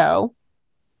A show.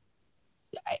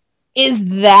 Is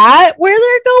that where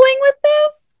they're going with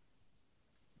this?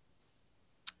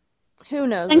 Who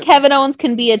knows? And Kevin Owens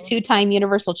can be a 2-time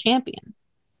Universal Champion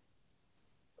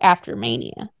after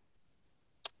Mania.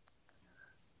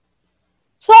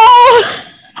 So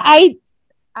I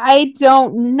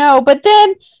don't know. But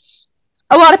then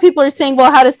a lot of people are saying,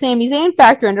 well, how does Sami Zayn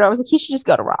factor into it? I was like, he should just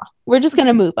go to Raw. We're just going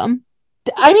to move him.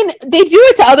 I mean, they do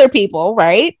it to other people,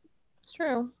 right? It's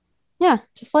true. Yeah,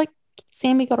 just like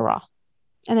Sami go to Raw.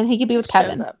 And then he could be with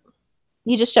Kevin.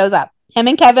 He just shows up. Him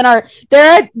and Kevin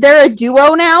they're a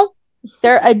duo now.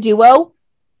 They're a duo.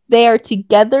 They are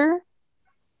together.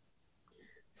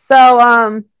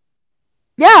 So,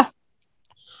 yeah.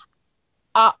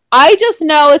 I just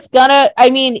know it's gonna,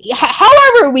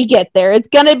 however we get there, it's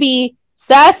gonna be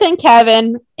Seth and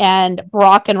Kevin and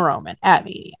Brock and Roman at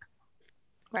Mania.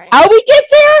 Right. How we get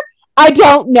there, I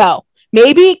don't know.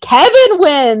 Maybe Kevin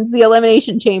wins the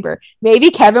Elimination Chamber. Maybe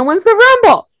Kevin wins the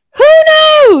Rumble. Who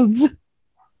knows?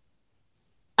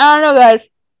 I don't know, guys.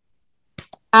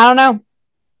 I don't know.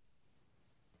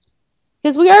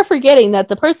 Because we are forgetting that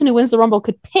the person who wins the Rumble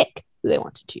could pick who they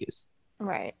want to choose.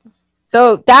 Right.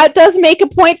 So that does make a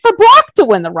point for Brock to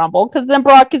win the Rumble, because then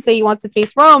Brock can say he wants to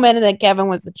face Roman, and then Kevin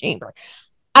wins the Chamber.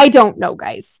 I don't know,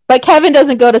 guys. But Kevin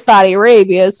doesn't go to Saudi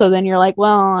Arabia, so then you're like,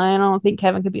 well, I don't think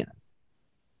Kevin could be in it.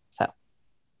 So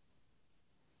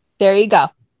there you go.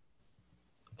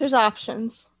 There's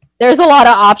options. There's a lot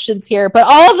of options here, but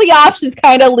all of the options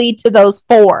kind of lead to those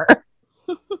 4.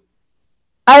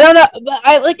 I don't know,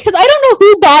 because I don't know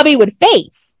who Bobby would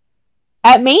face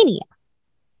at Mania.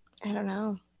 I don't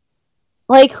know.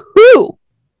 Like, who?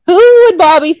 Who would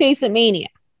Bobby face at Mania?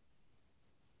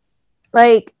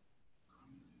 Like,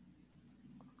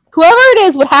 whoever it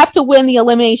is would have to win the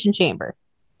Elimination Chamber.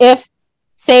 If,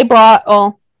 say, Brock,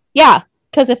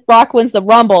 because if Brock wins the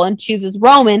Rumble and chooses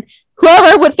Roman,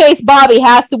 whoever would face Bobby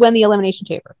has to win the Elimination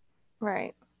Chamber.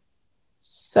 Right.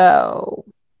 So,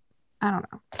 I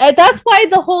don't know. And that's why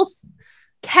the whole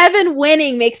Kevin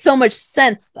winning makes so much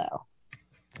sense, though.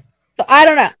 So, I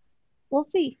don't know. We'll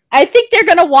see. I think they're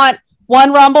going to want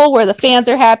one Rumble where the fans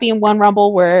are happy and one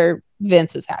Rumble where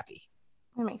Vince is happy.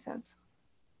 That makes sense.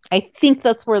 I think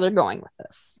that's where they're going with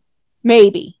this.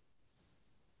 Maybe.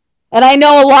 And I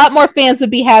know a lot more fans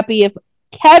would be happy if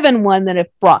Kevin won than if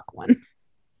Brock won.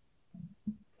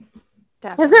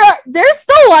 Because there's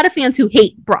still a lot of fans who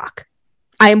hate Brock.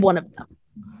 I am one of them.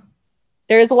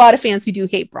 There's a lot of fans who do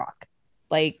hate Brock.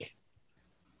 Like,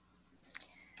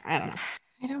 I don't know.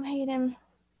 I don't hate him.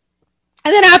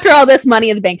 And then after all this,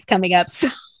 Money in the Bank's coming up. So.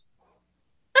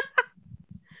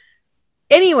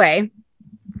 Anyway,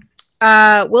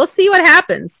 we'll see what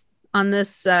happens on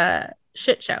this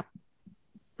shit show.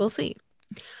 We'll see.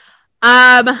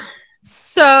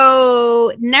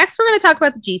 So next we're going to talk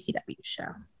about the GCW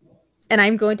show. And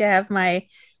I'm going to have my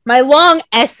long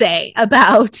essay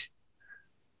about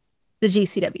the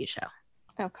GCW show.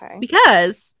 Okay.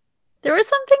 Because there were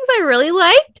some things I really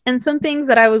liked and some things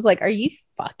that I was like, are you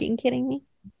fucking kidding me?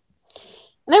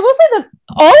 And I will say that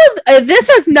all of this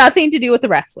has nothing to do with the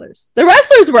wrestlers. The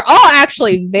wrestlers were all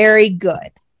actually very good.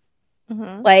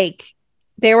 Mm-hmm. Like,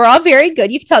 they were all very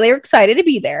good. You could tell they were excited to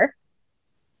be there.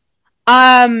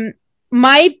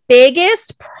 My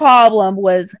biggest problem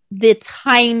was the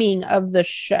timing of the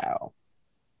show.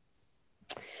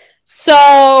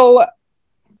 So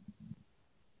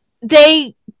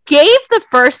they gave the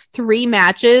first 3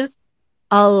 matches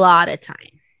a lot of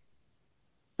time.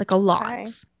 Like a lot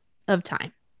of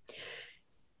time.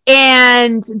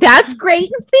 And that's great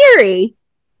in theory,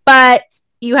 but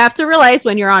you have to realize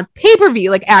when you're on pay-per-view,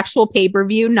 like actual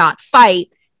pay-per-view, not fight,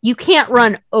 you can't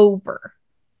run over.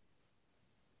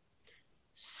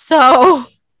 So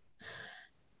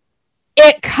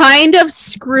it kind of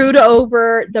screwed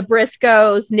over the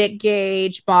Briscoes, Nick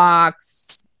Gage,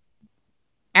 Mox,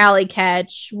 Allie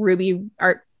Ketch, Ruby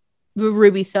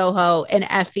Soho, and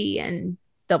Effie and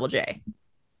Double J.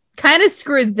 Kind of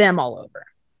screwed them all over.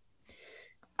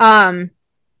 And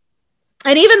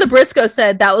even the Briscoes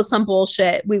said that was some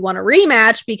bullshit. We want a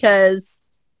rematch because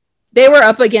they were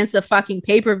up against a fucking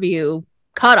pay-per-view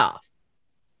cutoff.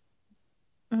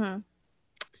 Mm-hmm.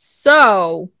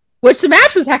 So, which the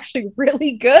match was actually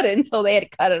really good until they had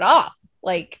to cut it off.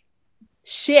 Like,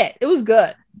 shit, it was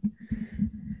good.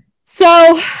 So,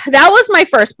 that was my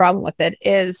first problem with it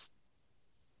is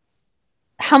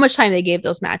how much time they gave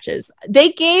those matches.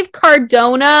 They gave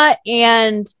Cardona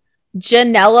and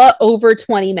Janela over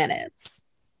 20 minutes.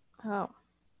 Oh.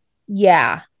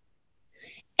 Yeah.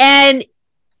 And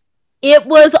it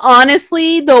was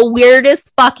honestly the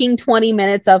weirdest fucking 20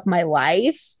 minutes of my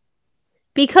life.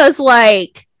 Because,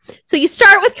 like, so you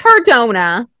start with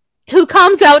Cardona, who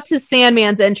comes out to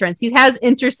Sandman's entrance. He has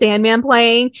Enter Sandman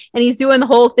playing, and he's doing the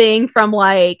whole thing from,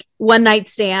 like, One Night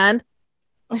Stand.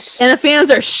 And the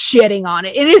fans are shitting on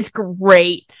it. It is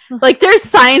great. Like, there's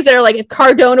signs that are like, if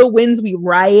Cardona wins, we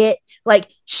riot. Like,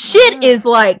 shit is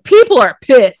like, people are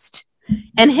pissed.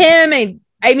 And him, and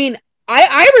I mean,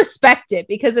 I respect it,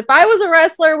 because if I was a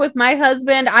wrestler with my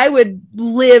husband, I would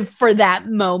live for that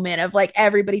moment of like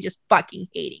everybody just fucking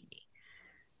hating me.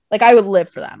 Like, I would live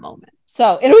for that moment.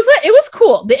 So it was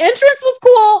cool. The entrance was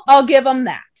cool. I'll give them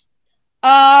that.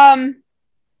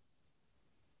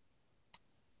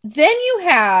 Then you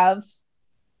have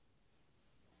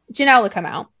Janela come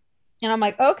out, and I'm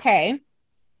like, okay,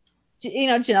 you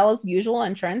know, Janela's usual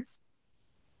entrance.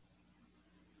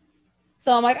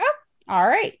 So I'm like, oh, all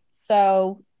right.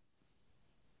 So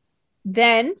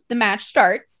then the match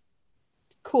starts.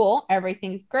 Cool.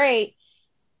 Everything's great.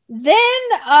 Then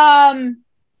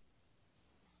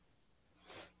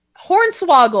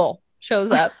Hornswoggle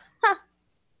shows up.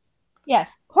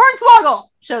 Yes, Hornswoggle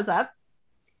shows up.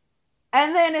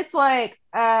 And then it's like,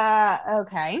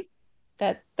 okay.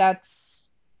 That's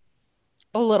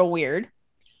a little weird.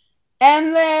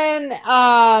 And then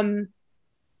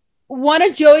one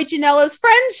of Joey Janela's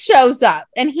friends shows up,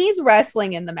 and he's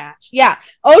wrestling in the match. Yeah.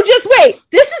 Oh, just wait.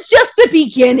 This is just the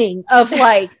beginning of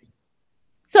like.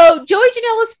 So Joey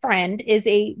Janela's friend is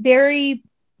a very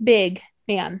big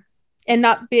man, and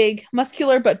not big,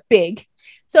 muscular, but big.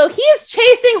 So he is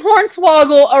chasing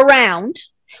Hornswoggle around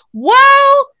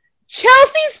while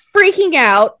Chelsea's freaking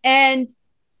out, and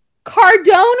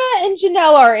Cardona and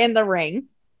Janela are in the ring.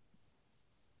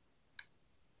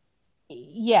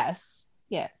 Yes.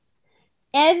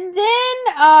 And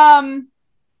then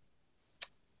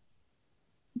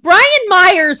Brian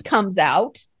Myers comes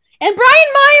out, and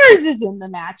Brian Myers is in the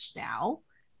match now.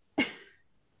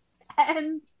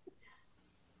 And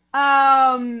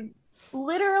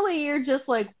literally you're just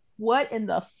like, what in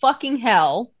the fucking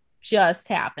hell just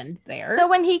happened there? So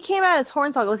when he came out as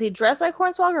Hornswoggle, was he dressed like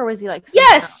Hornswoggle, or was he like...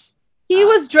 Yes! He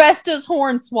was dressed as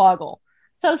Hornswoggle.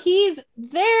 So he's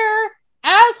there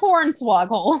as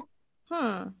Hornswoggle.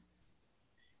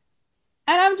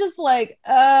 And I'm just like,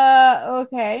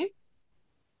 okay.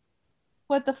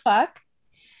 What the fuck?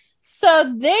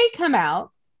 So they come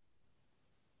out.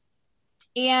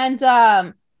 And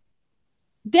then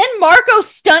Marco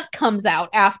Stunt comes out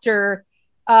after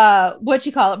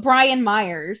Brian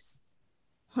Myers.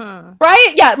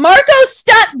 Marco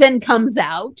Stunt then comes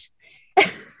out.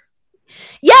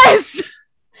 Yes!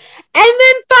 And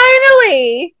then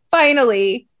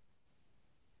finally,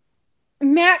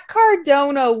 Matt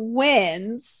Cardona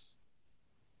wins.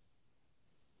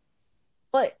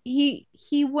 But he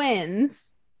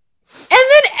wins. And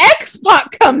then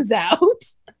X-Pac comes out.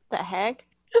 The heck?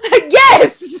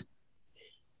 Yes!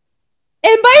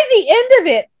 And by the end of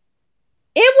it,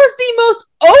 it was the most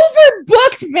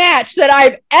overbooked match that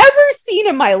I've ever seen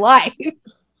in my life.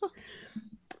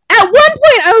 At one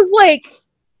point, I was like,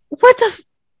 what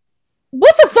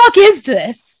the fuck is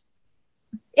this?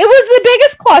 It was the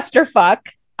biggest clusterfuck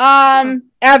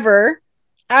ever.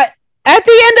 At the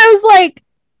end, I was like,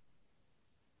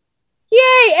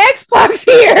 yay, X-Pac's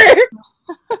here.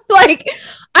 Like,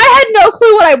 I had no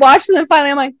clue what I watched, and then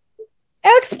finally I'm like,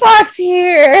 X-Pac's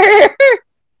here.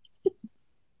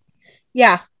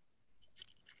 Yeah.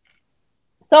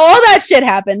 So all that shit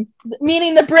happened,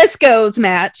 meaning the Briscoes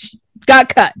match got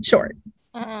cut short.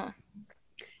 So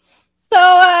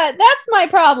that's my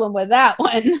problem with that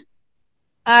one.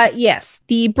 Yes,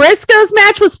 the Briscoes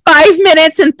match was 5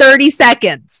 minutes and 30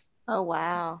 seconds. Oh,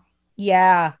 wow.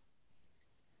 Yeah.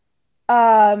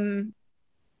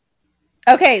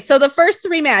 Okay, so the first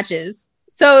three matches.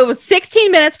 So it was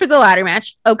 16 minutes for the ladder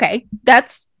match. Okay,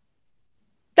 that's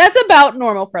about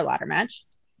normal for a ladder match.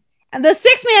 And the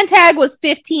 6-man tag was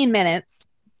 15 minutes.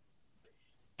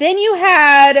 Then you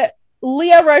had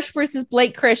Leah Rush versus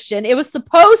Blake Christian. It was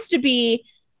supposed to be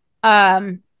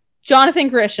Jonathan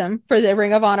Gresham for the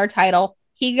Ring of Honor title.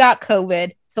 He got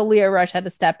COVID, so Leah Rush had to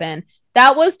step in.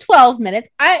 That was 12 minutes.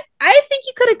 I think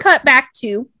you could have cut back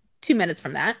 2 minutes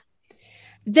from that.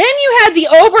 Then you had the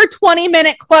over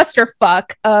 20-minute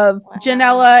clusterfuck of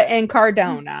Janela and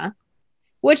Cardona,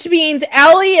 which means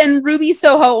Allie and Ruby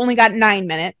Soho only got 9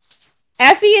 minutes.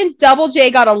 Effie and Double J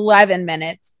got 11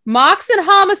 minutes. Mox and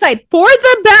Homicide for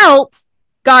the belt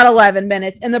got 11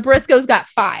 minutes, and the Briscoes got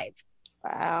 5.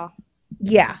 Wow.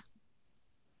 Yeah.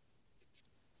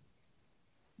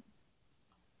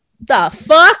 The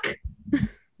fuck?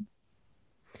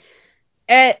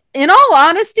 In all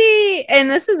honesty, and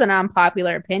this is an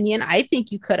unpopular opinion, I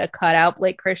think you could have cut out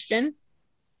Blake Christian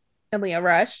and Leah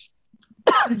Rush.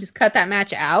 Just cut that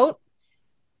match out.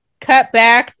 Cut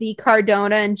back the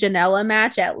Cardona and Janela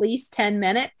match at least 10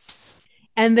 minutes.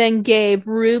 And then gave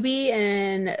Ruby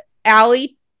and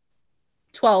Allie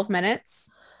 12 minutes.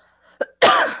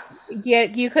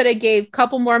 You could have gave a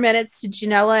couple more minutes to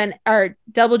Janela or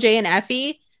Double J and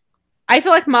Effie. I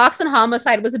feel like Mox and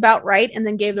Homicide was about right, and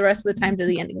then gave the rest of the time to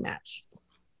the ending match.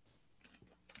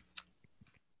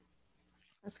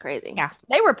 That's crazy. Yeah.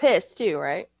 They were pissed too,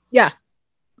 right? Yeah.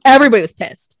 Everybody was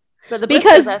pissed. But the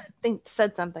Because- Briscoes, I think,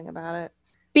 said something about it.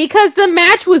 Because the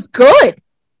match was good.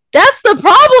 That's the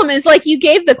problem, is like you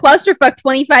gave the clusterfuck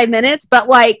 25 minutes, but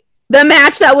like the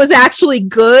match that was actually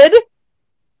good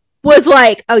was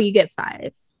like, oh, you get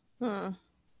 5.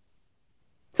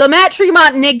 So Matt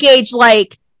Tremont and Nick Gage,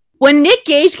 like, when Nick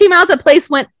Gage came out, the place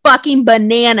went fucking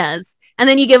bananas. And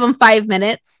then you give him 5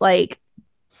 minutes. Like,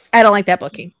 I don't like that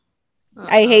booking.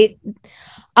 I hate.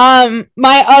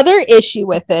 My other issue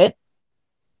with it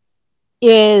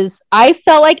is I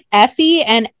felt like Effie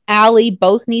and Allie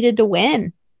both needed to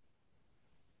win.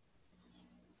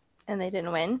 And they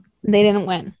didn't win. They didn't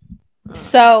win.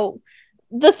 So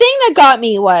the thing that got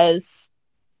me was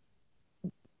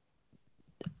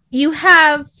you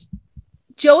have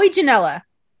Joey Janela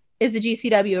is a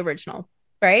GCW original,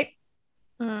 right?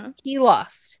 He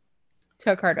lost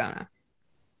to Cardona.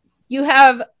 You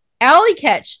have Allie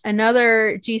Ketch,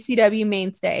 another GCW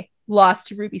mainstay, lost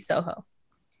to Ruby Soho.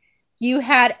 You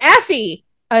had Effie,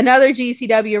 another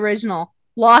GCW original,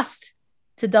 lost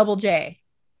to Double J.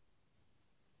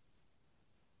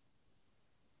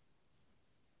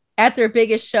 At their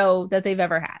biggest show that they've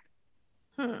ever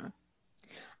had.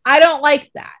 I don't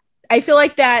like that. I feel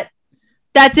like that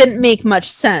didn't make much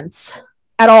sense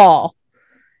at all.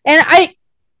 And I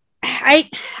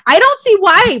don't see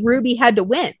why Ruby had to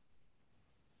win.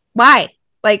 Why?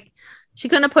 Like, she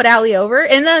couldn't have put Allie over.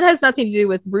 And that has nothing to do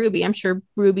with Ruby. I'm sure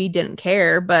Ruby didn't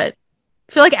care, but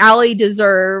I feel like Allie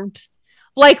deserved,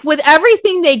 like, with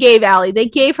everything they gave Allie, they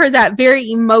gave her that very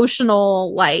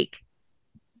emotional, like,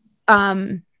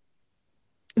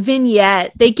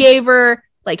 vignette. They gave her,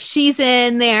 like, she's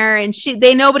in there and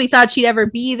nobody thought she'd ever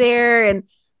be there. And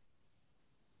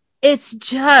it's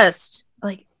just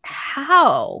like,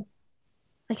 how?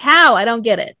 Like, how? I don't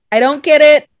get it.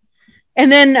 And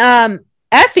then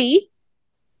Effie,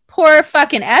 poor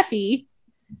fucking Effie.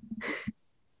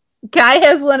 Guy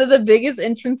has one of the biggest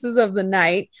entrances of the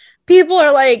night. People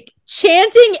are like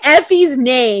chanting Effie's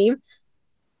name.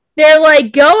 They're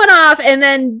like going off, and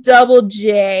then Double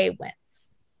J wins.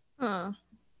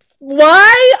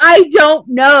 Why? I don't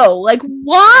know. Like,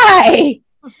 why?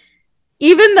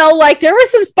 Even though, like, there were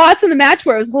some spots in the match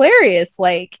where it was hilarious.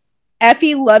 Like,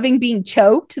 Effie loving being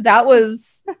choked. That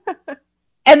was...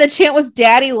 and the chant was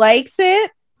Daddy likes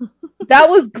it. That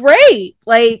was great.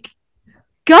 Like,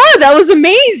 God, that was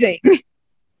amazing.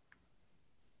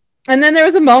 And then there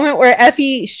was a moment where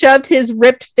Effie shoved his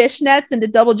ripped fishnets into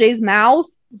Double J's mouth.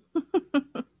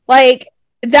 Like,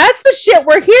 that's the shit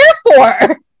we're here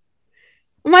for.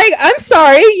 I'm like, I'm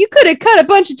sorry. You could have cut a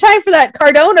bunch of time for that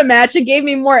Cardona match and gave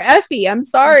me more Effie. I'm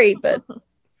sorry, but...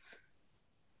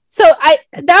 So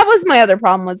that was my other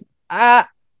problem was, how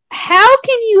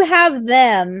can you have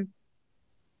them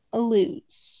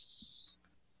lose?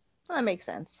 Well, that makes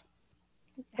sense.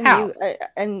 How?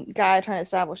 And guy trying to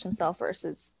establish himself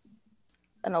versus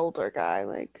an older guy,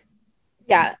 like...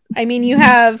 Yeah, I mean, you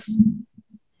have...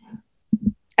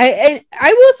 I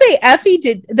will say Effie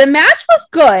did... The match was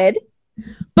good,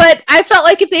 but I felt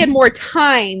like if they had more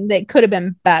time, they could have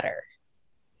been better.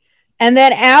 And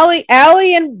then Allie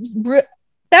and...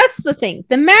 That's the thing.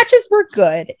 The matches were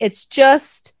good. It's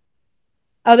just...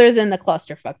 Other than the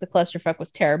clusterfuck. The clusterfuck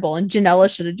was terrible, and Janela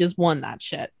should have just won that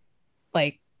shit.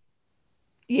 Like,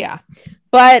 yeah.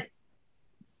 But...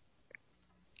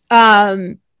 Yeah,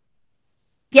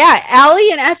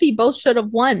 Allie and Effie both should have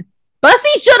won.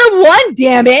 Bussy should have won,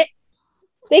 damn it!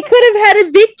 They could have had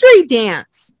a victory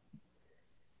dance.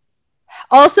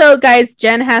 Also, guys,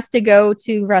 Jen has to go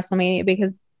to WrestleMania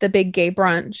because the big gay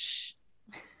brunch.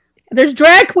 There's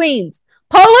drag queens.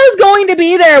 Polo's going to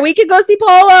be there. We could go see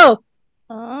Polo.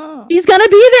 Oh. He's going to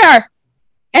be there.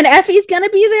 And Effie's going to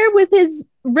be there with his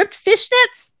ripped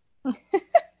fishnets.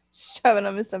 Shoving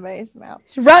them in somebody's mouth.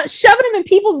 Shoving them in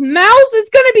people's mouths. It's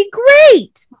going to be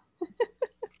great.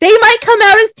 They might come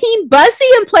out as Team Bussy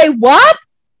and play WAP.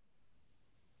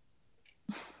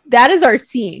 That is our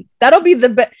scene. That'll be the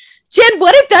best. Jen,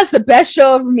 what if that's the best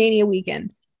show of Mania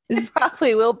weekend? It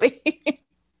probably will be.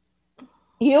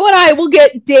 You and I will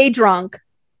get day drunk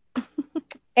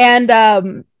and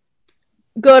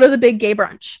go to the big gay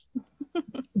brunch.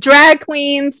 Drag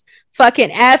queens,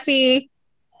 fucking Effie.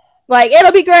 Like,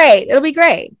 it'll be great. It'll be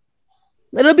great.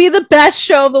 It'll be the best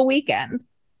show of the weekend.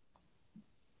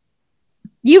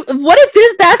 What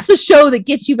if that's the show that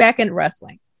gets you back into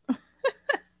wrestling?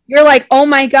 You're like, oh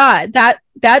my God,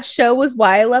 that show was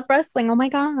why I love wrestling. Oh my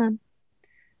God.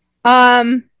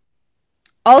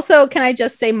 Also, can I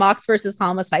just say Mox versus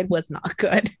Homicide was not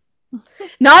good.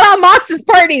 Not on Mox's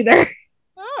part either.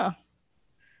 Oh.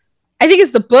 I think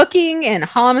it's the booking and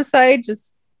Homicide.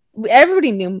 Just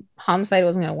everybody knew Homicide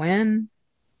wasn't going to win.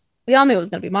 We all knew it was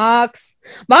going to be Mox.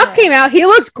 Mox came out. He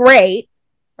looks great.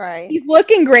 Right. He's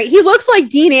looking great. He looks like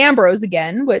Dean Ambrose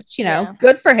again, which,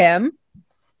 good for him.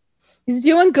 He's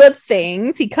doing good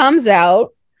things. He comes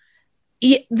out.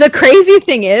 The crazy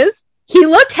thing is, he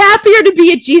looked happier to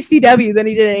be at GCW than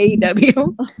he did at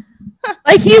AEW.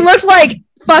 Like, he looked like,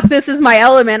 fuck, this is my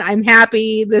element. I'm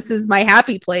happy. This is my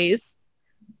happy place.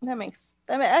 That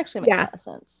actually makes a lot of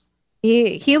sense.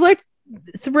 He looked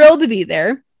thrilled to be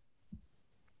there.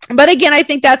 But again, I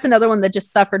think that's another one that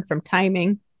just suffered from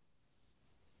timing.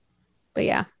 But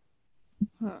yeah.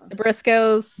 The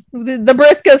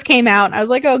Briscoes came out, and I was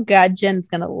like, oh God, Jen's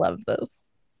gonna love this.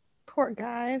 Poor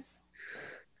guys.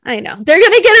 I know. They're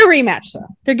gonna get a rematch,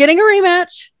 though. They're getting a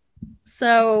rematch.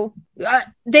 So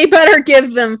they better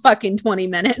give them fucking 20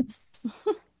 minutes.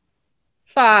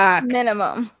 Fuck.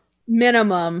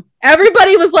 Minimum.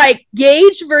 Everybody was like,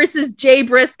 Gage versus Jay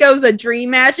Briscoe's a dream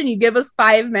match, and you give us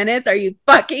 5 minutes? Are you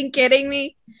fucking kidding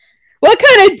me? What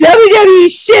kind of WWE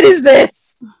shit is this?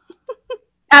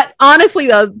 Honestly,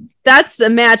 though, that's a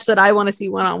match that I want to see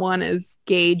one-on-one is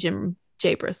Gage and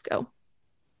Jay Briscoe.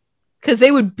 Because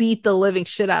they would beat the living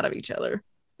shit out of each other.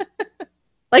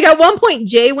 Like, at one point,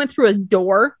 Jay went through a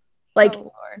door. Like,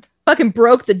 fucking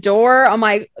broke the door. I'm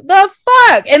like, the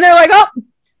fuck? And they're like, oh,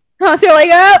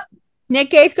 Nick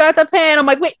Gage got the pin. I'm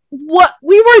like, wait, what?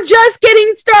 We were just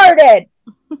getting started.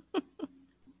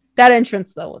 That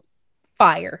entrance, though, was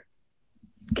fire.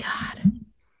 God.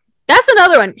 That's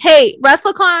another one. Hey,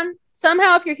 WrestleCon,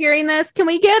 somehow if you're hearing this, can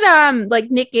we get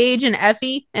like Nick Gage and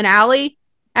Effie and Allie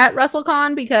at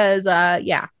WrestleCon? Because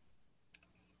I'd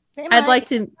like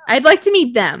to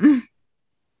meet them.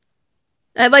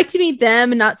 I'd like to meet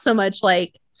them and not so much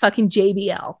like fucking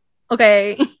JBL.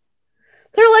 Okay. They're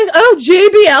like, oh,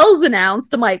 JBL's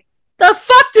announced. I'm like, the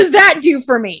fuck does that do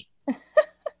for me?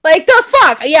 Like, the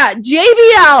fuck? Yeah,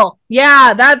 JBL.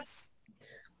 Yeah, that's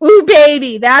ooh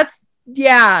baby.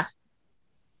 Yeah.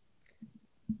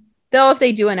 Though if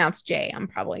they do announce Jay, I'm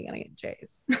probably gonna get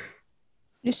Jay's.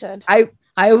 You should. I'm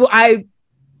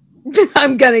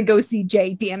gonna go see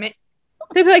Jay. Damn it!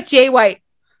 They'd be like Jay White.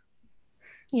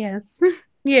 Yes.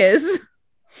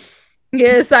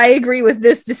 I agree with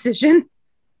this decision.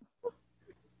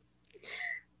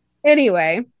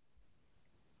 Anyway,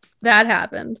 that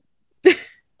happened.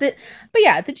 But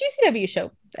yeah, the GCW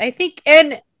show. I think,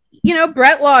 and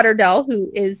Brett Lauderdale,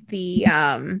 who is the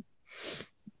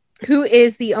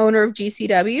owner of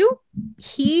GCW,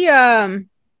 he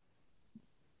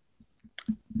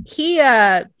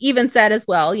even said as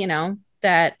well,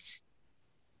 that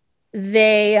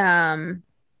they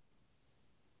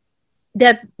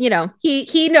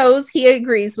he knows, he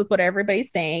agrees with what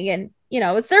everybody's saying, and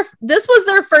this was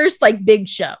their first like big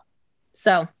show,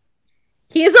 so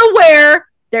he is aware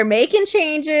they're making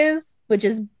changes, which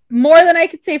is more than I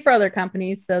could say for other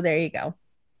companies. So there you go.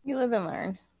 You live and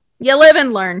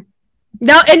learn.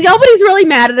 No, and nobody's really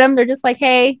mad at him. They're just like,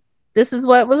 hey, this is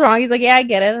what was wrong. He's like, yeah, I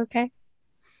get it. Okay.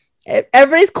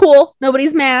 Everybody's cool.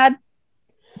 Nobody's mad.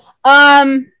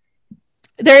 There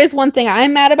is one thing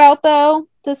I'm mad about, though,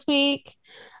 this week.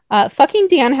 Fucking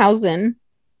Danhausen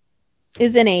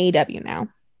is in AEW now.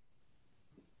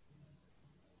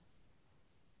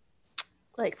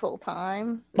 Like full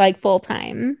time?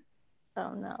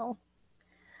 Oh, no.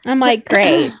 I'm like,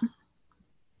 great.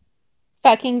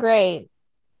 Fucking great.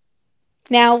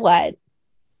 Now what?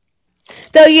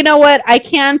 Though, you know what? I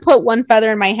can put one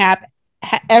feather in my hat.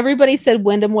 Everybody said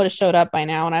Wyndham would have showed up by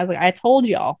now. And I was like, I told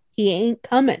y'all, he ain't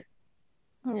coming.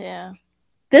 Yeah.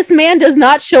 This man does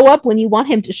not show up when you want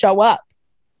him to show up.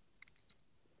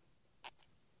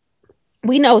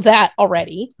 We know that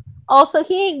already. Also,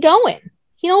 he ain't going.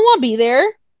 He don't want to be there.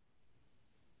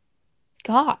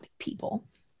 God, people.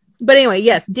 But anyway,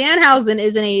 yes, Danhausen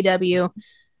is in AEW.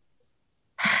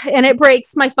 And it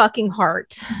breaks my fucking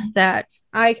heart that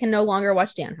I can no longer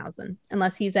watch Danhausen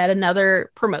unless he's at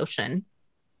another promotion.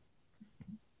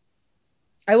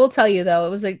 I will tell you though, it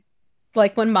was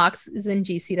like when Mox is in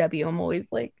GCW, I'm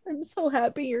always like, I'm so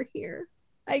happy you're here.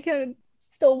 I can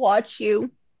still watch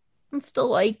you and still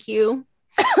like you.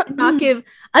 And not give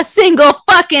a single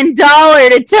fucking dollar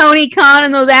to Tony Khan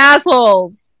and those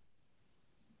assholes.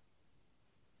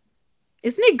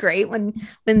 Isn't it great when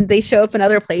they show up in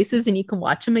other places and you can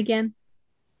watch them again?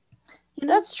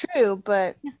 That's true,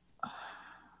 but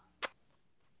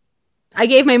I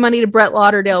gave my money to Brett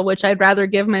Lauderdale, which I'd rather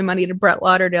give my money to Brett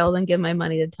Lauderdale than give my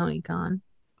money to Tony Khan.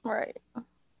 right.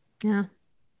 Yeah.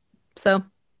 So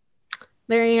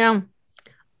there you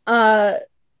go.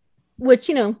 Which,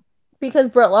 you know, because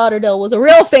Brett Lauderdale was a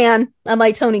real fan,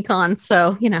 unlike Tony Khan.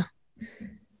 So, you know.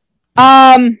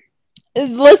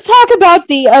 Let's talk about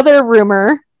the other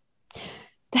rumor.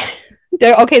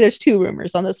 There's two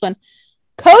rumors on this one.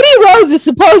 Cody Rhodes is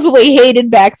supposedly hated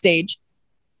backstage.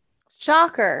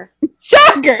 Shocker.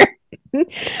 Shocker. We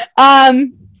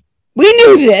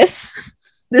knew this.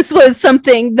 This was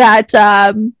something that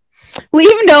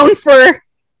we've known for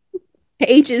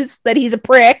ages, that he's a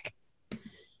prick.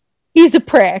 He's a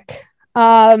prick.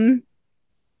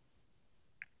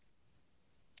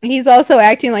 He's also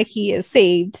acting like he has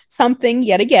saved something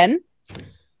yet again.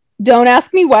 Don't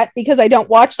ask me what, because I don't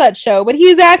watch that show, but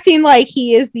he's acting like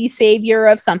he is the savior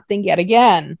of something yet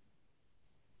again.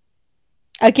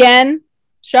 Again,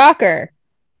 shocker.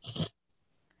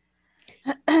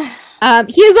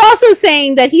 He is also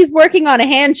saying that he's working on a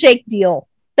handshake deal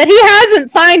that he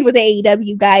hasn't signed with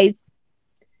AEW, guys.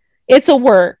 It's a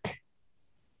work.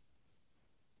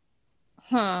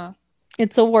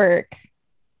 It's a work.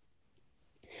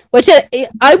 Which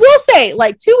I will say,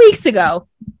 like 2 weeks ago,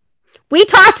 we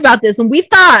talked about this and we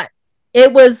thought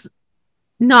it was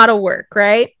not a work,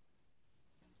 right?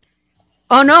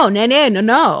 Oh,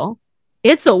 no.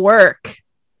 It's a work.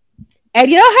 And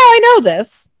you know how I know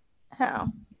this?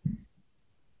 How?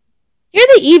 You're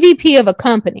the EVP of a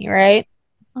company, right?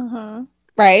 Uh-huh.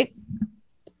 Right?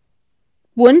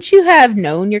 Wouldn't you have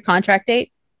known your contract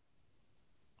date?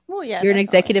 Well, yeah. You're an definitely.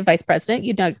 executive vice president.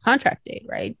 You'd know your contract date,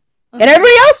 right? Uh-huh. And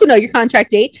everybody else would know your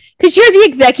contract date because you're the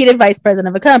executive vice president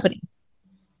of a company.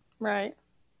 Right.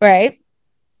 Right?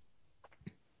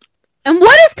 And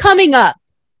what is coming up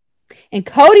in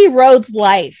Cody Rhodes'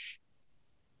 life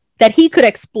that he could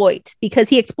exploit? Because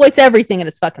he exploits everything in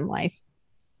his fucking life.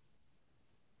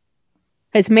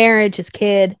 His marriage, his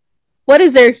kid. What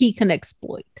is there he can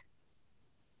exploit?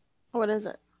 What is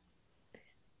it?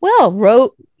 Well,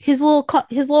 wrote his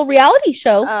little reality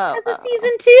show Oh, has a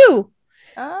season 2.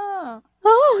 Oh.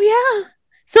 Oh, yeah.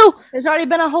 So There's already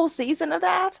been a whole season of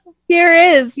that?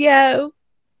 there is, yeah.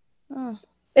 Oh.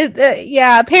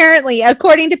 Yeah, apparently,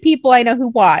 according to people I know who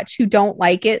watch, who don't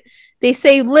like it, they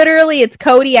say literally it's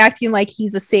Cody acting like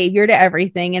he's a savior to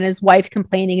everything and his wife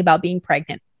complaining about being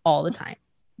pregnant all the time.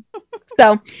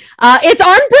 So it's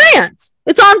on brand.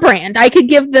 It's on brand. I could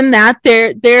give them that.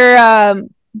 They're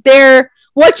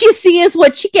what you see is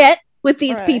what you get with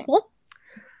these Right. people.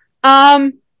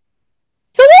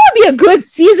 So that would be a good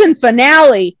season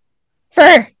finale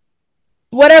for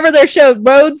whatever their show,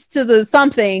 Roads to the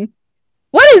something.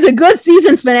 What is a good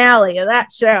season finale of that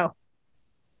show?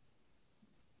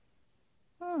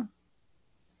 Hmm.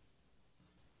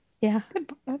 Yeah.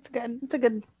 That's good. It's a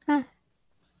good.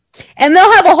 And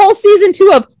they'll have a whole season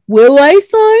 2 of will I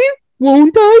sign?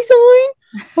 Won't I sign?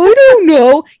 I don't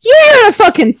know. You're gonna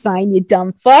fucking sign, you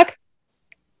dumb fuck.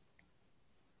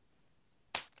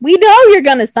 We know you're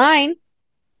gonna sign.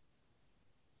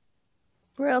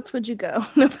 Where else would you go?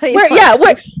 Nobody. Where wants else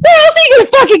are you gonna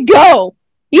fucking go?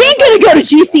 You ain't gonna go to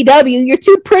GCW. You're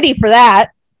too pretty for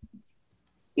that.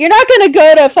 You're not gonna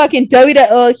go to fucking WWE.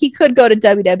 Oh, he could go to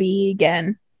WWE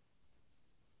again.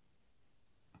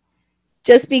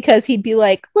 Just because he'd be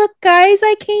like, look, guys,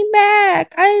 I came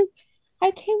back. I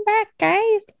came back,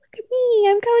 guys. Look at me.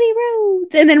 I'm Cody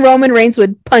Rhodes. And then Roman Reigns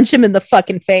would punch him in the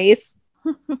fucking face.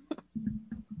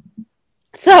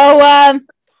 So,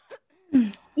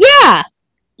 yeah.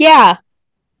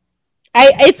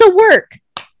 It's a work.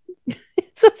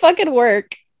 It's a fucking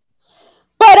work.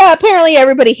 But apparently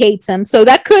everybody hates him. So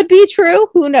that could be true.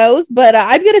 Who knows? But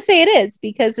I'm going to say it is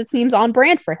because it seems on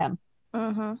brand for him.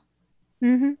 Uh-huh.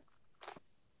 Mm-hmm.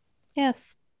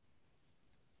 Yes.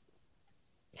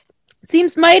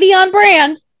 Seems mighty on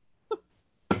brand.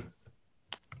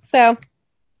 So,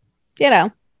 you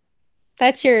know,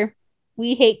 that's your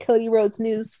we hate Cody Rhodes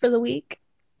news for the week.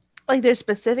 Like there's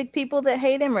specific people that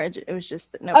hate him, or it was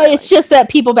just that Oh, it's just that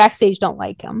people backstage don't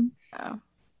like him. Oh.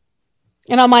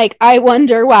 And I'm like, I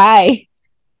wonder why.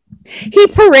 He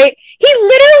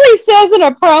literally says in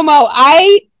a promo,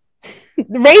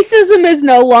 racism is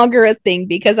no longer a thing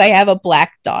because I have a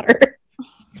black daughter.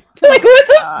 Like, what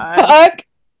the God. fuck?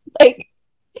 Like,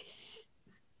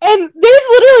 and there's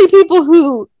literally people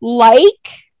who like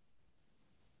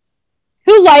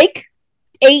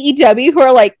AEW who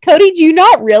are like, Cody, do you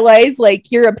not realize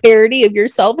like you're a parody of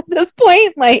yourself at this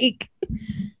point? Like,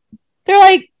 they're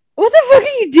like, what the fuck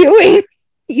are you doing?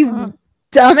 You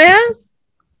dumbass.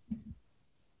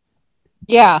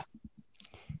 Yeah.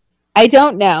 I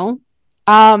don't know.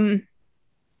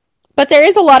 But there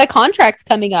is a lot of contracts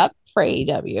coming up for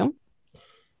AEW.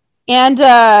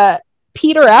 And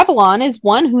Peter Avalon is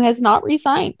one who has not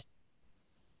resigned.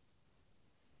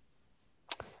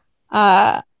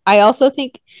 I also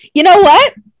think, you know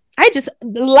what?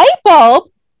 Light bulb.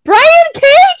 Brian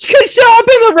Cage could show up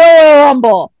in the Royal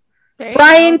Rumble.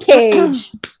 Brian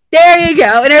Cage. There you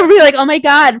go. And everybody like, oh my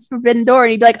God, Forbidden Door.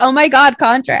 And he'd be like, oh my God,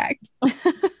 contract.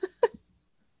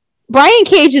 Brian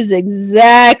Cage is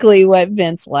exactly what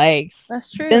Vince likes.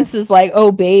 That's true. Vince is like,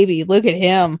 oh baby, look at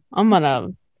him. I'm gonna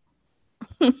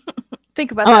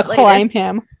think about that later. Climb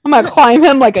him. I'm gonna climb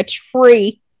him like a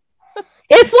tree.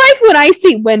 It's like when I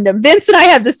see Wyndham. Vince and I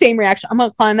have the same reaction. I'm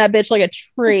gonna climb that bitch like a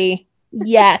tree.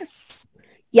 Yes.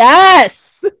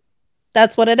 Yes.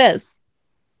 That's what it is.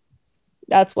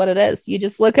 That's what it is. You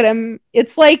just look at him.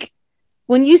 It's like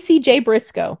when you see Jay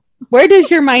Briscoe. Where does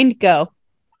your mind go?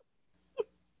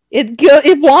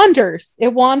 It wanders.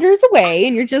 It wanders away,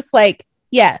 and you're just like,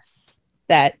 yes,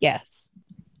 yes,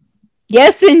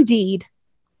 indeed.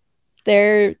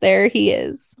 There he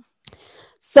is.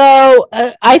 So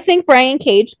I think Brian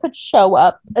Cage could show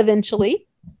up eventually.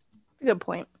 Good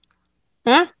point.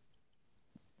 Huh?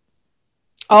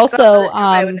 Also,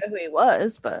 I would know who he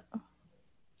was, but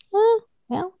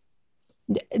well,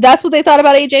 that's what they thought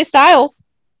about AJ Styles.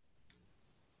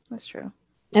 That's true.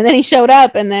 And then he showed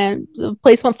up, and then the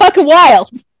place went fucking wild.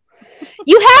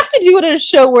 You have to do it at a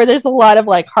show where there's a lot of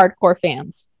like hardcore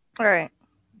fans. All right.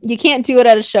 You can't do it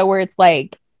at a show where it's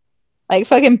like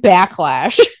fucking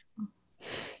Backlash.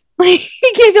 Like,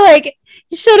 you can't be like,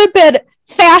 you showed up at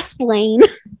Fastlane.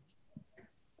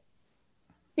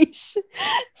 He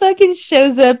fucking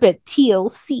shows up at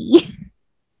TLC.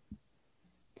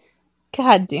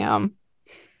 God damn.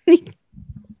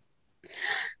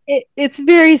 It's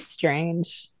very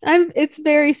strange. It's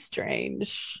very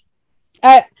strange.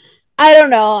 I don't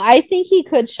know. I think he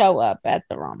could show up at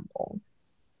the Rumble.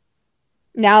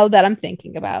 Now that I'm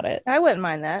thinking about it. I wouldn't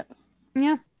mind that.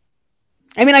 Yeah.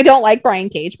 I mean, I don't like Brian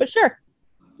Cage, but sure.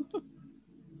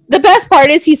 The best part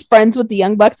is he's friends with the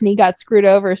Young Bucks and he got screwed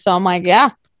over. So I'm like,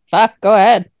 yeah, fuck, go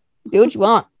ahead. Do what you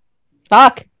want.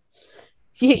 Fuck.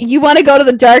 You want to go to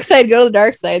the dark side, go to the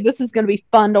dark side. This is going to be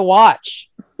fun to watch.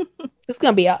 It's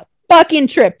going to be a fucking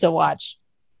trip to watch.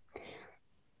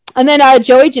 And then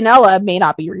Joey Janela may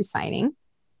not be re-signing,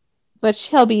 but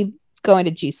he'll be going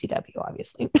to GCW,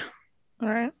 obviously. All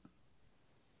right.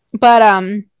 But,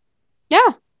 yeah.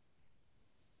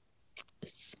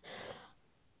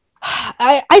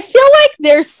 I feel like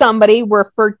there's somebody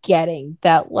we're forgetting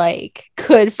that, like,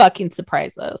 could fucking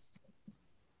surprise us.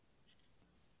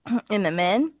 In the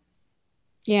men?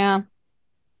 Yeah.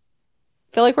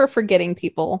 I feel like we're forgetting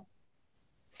people.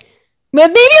 But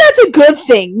maybe that's a good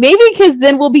thing. Maybe because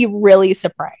then we'll be really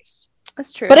surprised.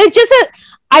 That's true. But it's just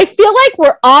I feel like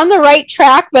we're on the right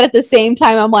track, but at the same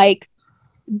time, I'm like,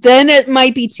 then it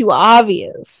might be too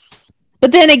obvious.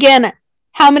 But then again,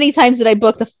 how many times did I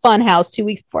book the Funhouse 2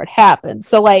 weeks before it happened?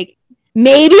 So, like,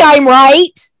 maybe I'm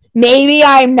right. Maybe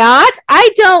I'm not. I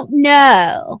don't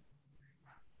know.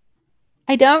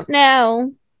 I don't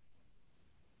know.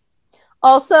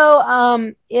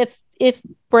 Also, if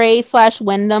Bray /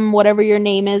 Wyndham, whatever your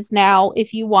name is now,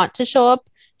 if you want to show up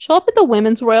at the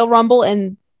Women's Royal Rumble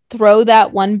and throw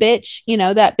that one bitch, you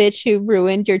know, that bitch who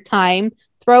ruined your time,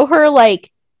 throw her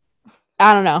like,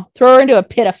 I don't know, throw her into a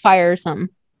pit of fire or something.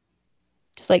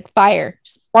 Just like fire,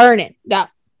 just burn it. No,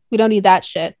 we don't need that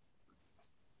shit.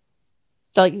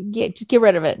 So like, yeah, just get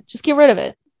rid of it. Just get rid of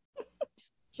it.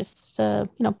 Just you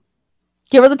know,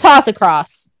 give her the toss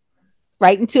across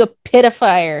right into a pit of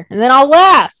fire, and then I'll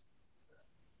laugh.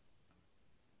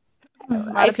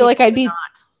 I feel like I'd be. Not.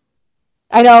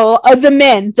 I know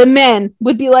the men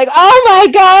would be like, "Oh my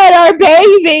god, our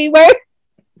baby!" Where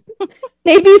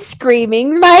they'd be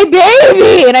screaming, "My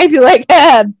baby!" and I'd be like,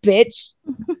 "Ah, bitch,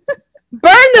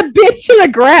 burn the bitch to the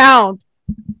ground,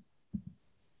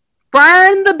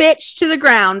 burn the bitch to the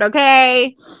ground."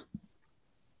 Okay.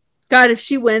 God, if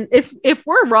she wins, if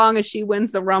we're wrong, if she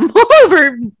wins the Rumble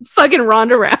over fucking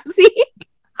Ronda Rousey,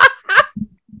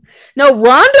 no,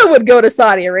 Ronda would go to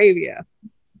Saudi Arabia.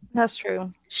 That's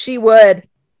true. She would.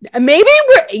 Maybe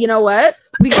you know what?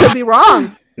 We could be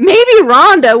wrong. Maybe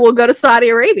Ronda will go to Saudi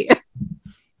Arabia.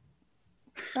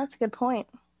 That's a good point.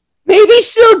 Maybe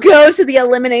she'll go to the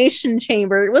elimination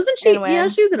chamber. Wasn't she? And win. Yeah,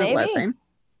 she was in it Maybe. last time.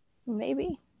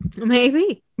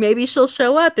 Maybe she'll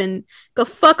show up and go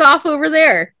fuck off over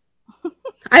there.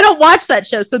 I don't watch that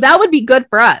show, so that would be good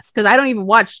for us because I don't even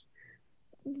watch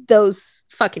those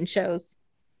fucking shows.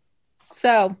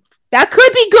 So that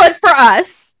could be good for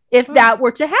us if that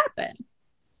were to happen.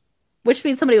 Which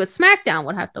means somebody with SmackDown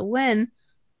would have to win.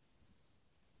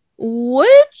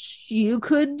 Which you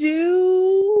could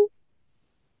do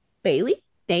Bailey,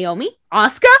 Naomi,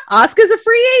 Asuka. Asuka's a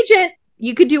free agent.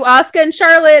 You could do Asuka and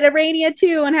Charlotte at Arania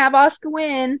too and have Asuka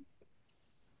win.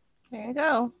 There you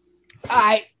go.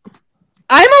 I'm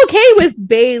okay with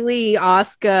Bailey,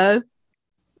 Asuka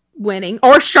winning,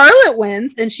 or Charlotte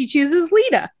wins and she chooses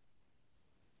Lita.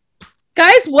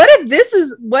 Guys, what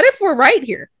if we're right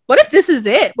here? What if this is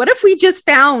it? What if we just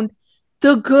found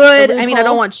the good? I mean, I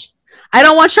don't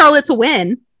want Charlotte to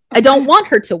win. I don't want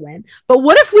her to win. But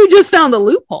what if we just found the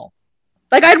loophole?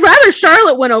 Like, I'd rather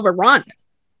Charlotte win over Ronda.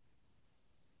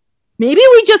 Maybe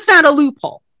we just found a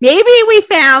loophole. Maybe we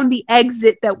found the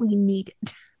exit that we needed.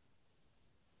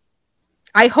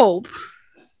 I hope.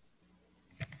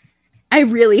 I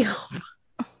really hope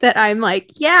that I'm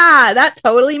like, yeah, that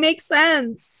totally makes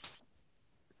sense.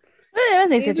 Well, it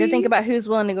makes sense. You think about who's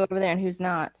willing to go over there and who's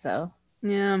not. So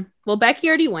yeah. Well, Becky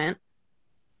already went.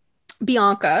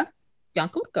 Bianca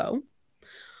would go.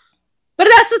 But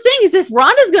that's the thing is, if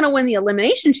Ronda's going to win the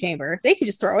Elimination Chamber, they could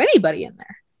just throw anybody in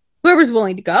there. Whoever's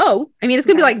willing to go. I mean, it's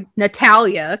going to be like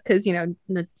Natalya, because, you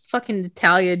know, fucking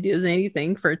Natalya does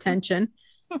anything for attention.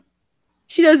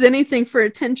 She does anything for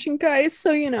attention, guys.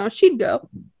 So, you know, she'd go.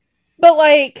 But,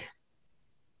 like,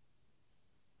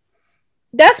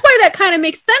 that's why that kind of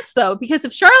makes sense, though. Because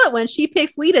if Charlotte wins, she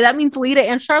picks Lita. That means Lita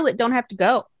and Charlotte don't have to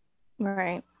go.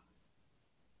 right.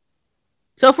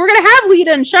 So if we're going to have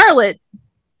Lita and Charlotte,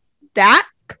 that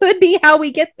could be how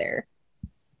we get there.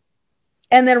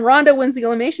 And then Ronda wins the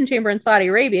Elimination Chamber in Saudi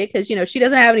Arabia because, you know, she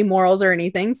doesn't have any morals or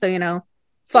anything. So, you know,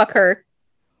 fuck her.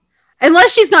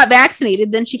 Unless she's not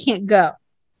vaccinated, then she can't go.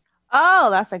 Oh,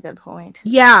 that's a good point.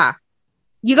 Yeah.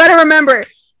 You got to remember.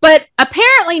 But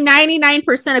apparently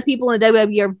 99% of people in the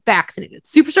WWE are vaccinated.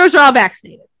 Superstars are all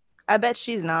vaccinated. I bet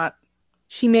she's not.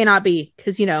 She may not be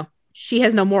because, you know, she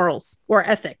has no morals or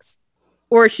ethics.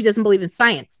 Or she doesn't believe in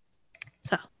science.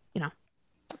 So, you know.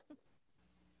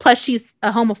 Plus, she's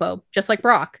a homophobe, just like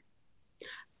Brock.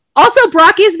 Also,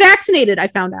 Brock is vaccinated, I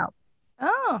found out.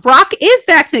 Oh. Brock is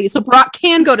vaccinated, so Brock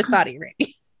can go to Saudi Arabia.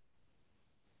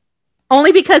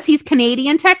 Only because he's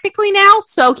Canadian technically now,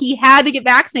 so he had to get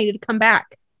vaccinated to come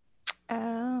back.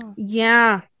 Oh.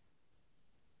 Yeah.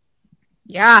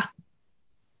 Yeah.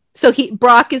 So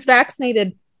Brock is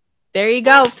vaccinated. There you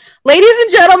go. Ladies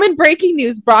and gentlemen, breaking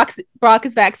news. Brock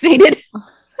is vaccinated.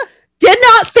 Did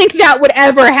not think that would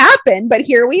ever happen, but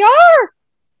here we are.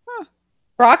 Huh.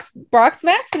 Brock's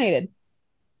vaccinated.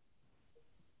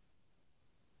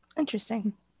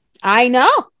 Interesting. I know.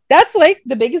 That's like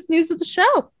the biggest news of the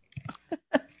show.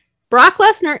 Brock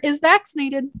Lesnar is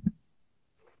vaccinated.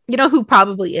 You know who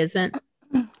probably isn't?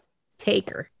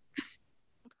 Taker.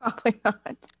 Probably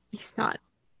not. He's not.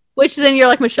 Which then you're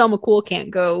like, Michelle McCool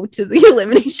can't go to the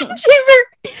Elimination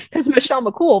Chamber because Michelle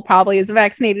McCool probably isn't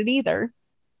vaccinated either.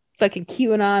 Fucking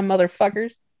QAnon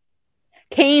motherfuckers.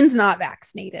 Kane's not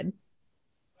vaccinated.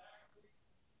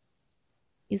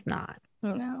 He's not.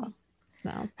 No.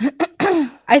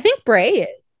 I think Bray is.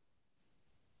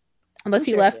 Unless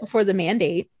he sure left before the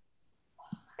mandate.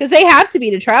 Because they have to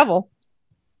be to travel.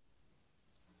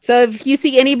 So if you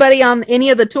see anybody on any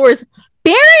of the tours,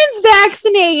 Baron's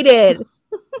vaccinated.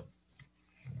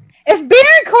 If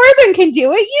Baron Corbin can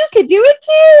do it, you can do it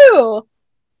too.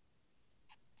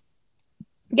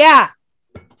 Yeah.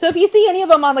 So if you see any of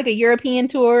them on like a European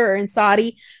tour or in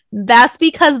Saudi, that's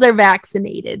because they're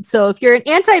vaccinated. So if you're an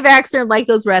anti-vaxxer like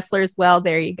those wrestlers, well,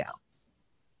 there you go.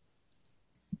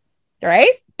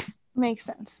 Right? Makes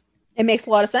sense. It makes a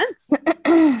lot of sense.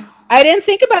 I didn't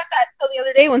think about that until the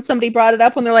other day when somebody brought it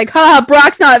up when they're like,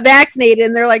 Brock's not vaccinated.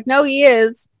 And they're like, no, he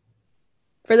is.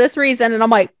 For this reason. And I'm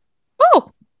like,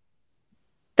 oh,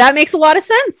 that makes a lot of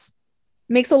sense.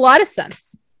 Makes a lot of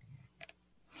sense.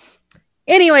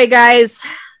 Anyway, guys, I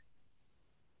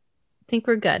think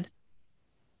we're good.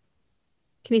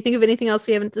 Can you think of anything else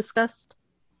we haven't discussed?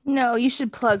 No, you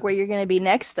should plug where you're going to be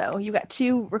next, though. You got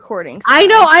 2 recordings. I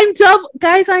know.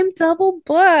 I'm double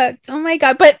booked. Oh my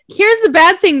God. But here's the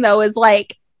bad thing, though, is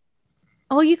like,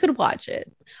 oh, you could watch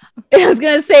it. I was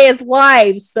going to say it's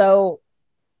live. So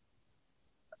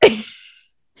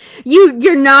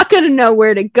you're not going to know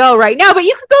where to go right now, but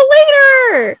you could go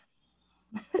later.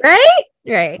 Right?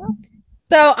 Right.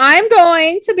 So I'm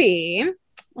going to be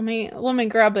Let me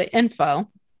grab the info.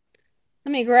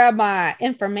 Let me grab my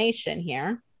information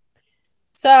here.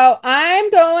 So I'm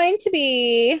going to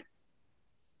be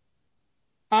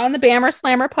on the Bammer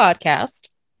Slammer podcast,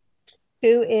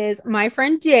 who is my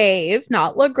friend Dave,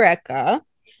 not LaGreca.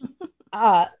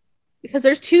 Because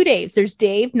there's two Daves. There's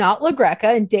Dave, not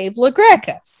LaGreca, and Dave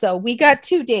LaGreca. So we got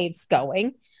two Daves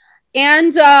going.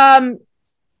 And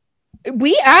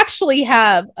we actually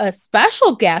have a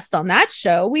special guest on that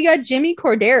show. We got Jimmy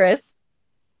Corderas,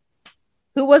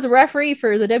 who was a referee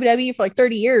for the WWE for like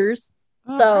 30 years.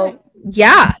 All So right.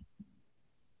 yeah.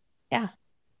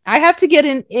 I have to get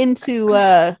into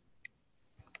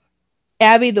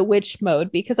Abby the Witch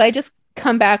mode because I just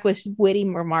come back with witty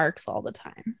remarks all the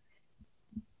time.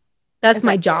 That's Is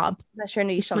my that job. That's your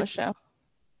niche on the show.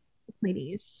 My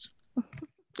niche.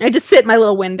 I just sit in my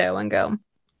little window and go,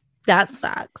 that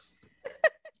sucks.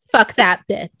 Fuck that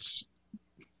bitch.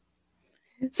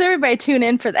 So everybody tune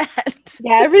in for that.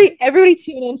 Yeah, everybody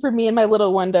tune in for me in my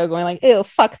little window going like, ew,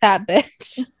 fuck that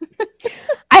bitch.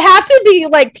 I have to be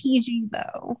like PG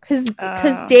though,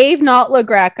 because Dave, not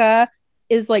LaGreca,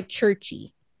 is like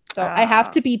churchy. So I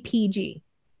have to be PG.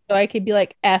 So I could be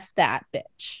like, F that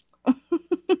bitch.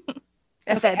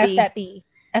 F Okay, that B.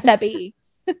 F that B.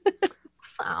 F that B.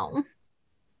 Wow.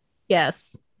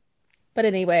 Yes. But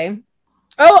anyway.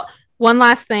 Oh, one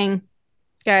last thing,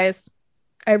 guys.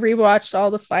 I rewatched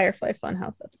all the Firefly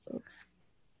Funhouse episodes.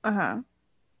 Uh-huh.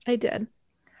 I did.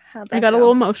 How'd I that got a go?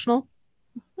 little emotional.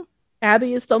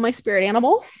 Abby is still my spirit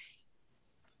animal.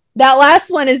 That last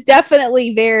one is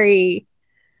definitely very...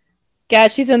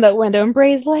 God, she's in that window and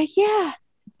Bray's like, yeah,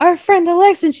 our friend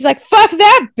Alexa. And she's like, fuck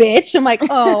that bitch. I'm like,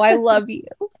 oh, I love you.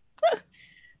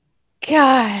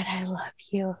 God, I love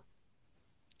you.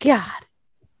 God.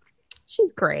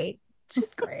 She's great.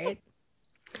 She's great.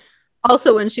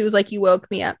 Also, when she was like, you woke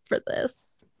me up for this.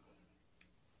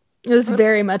 It was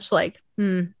very much like,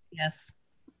 yes.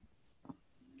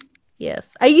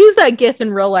 Yes. I use that GIF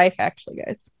in real life, actually,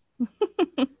 guys.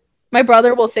 My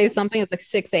brother will say something. It's like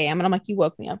 6 a.m. And I'm like, you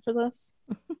woke me up for this?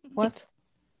 What?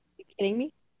 Are you kidding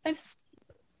me?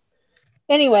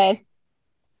 Anyway.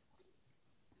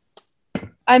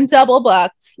 I'm double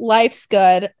booked. Life's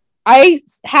good. I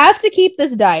have to keep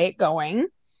this diet going.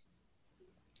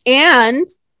 And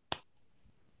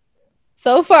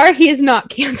so far, he is not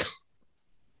canceled.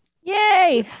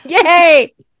 Yay!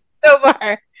 Yay! So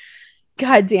far.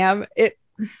 God damn it.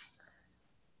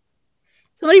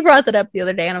 Somebody brought that up the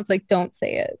other day, and I was like, don't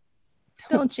say it.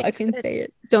 Don't jinx fucking it. say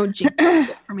it. Don't jinx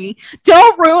it for me.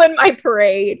 Don't ruin my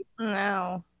parade.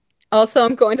 No. Also,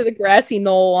 I'm going to the grassy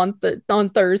knoll on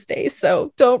Thursday,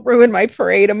 so don't ruin my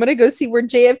parade. I'm gonna go see where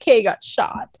JFK got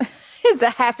shot. It's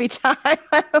a happy time.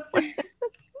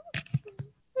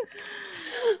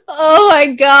 Oh my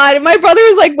god. My brother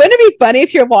was like, wouldn't it be funny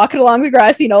if you're walking along the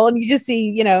grassy knoll and you just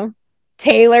see,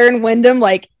 Taylor and Wyndham,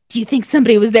 like, do you think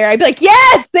somebody was there? I'd be like,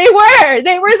 yes, they were.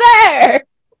 They were there.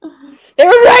 They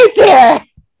were right there.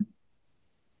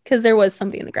 Because there was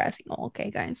somebody in the grassy knoll.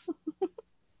 Okay, guys.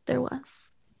 There was.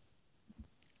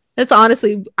 That's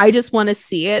honestly, I just want to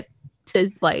see it to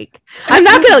like, I'm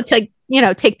not going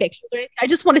to take pictures or anything. I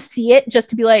just want to see it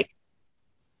just to be like,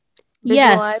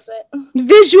 Visualize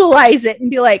visualize it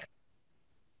and be like,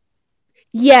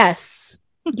 yes,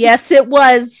 it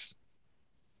was.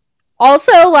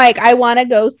 Also, like, I want to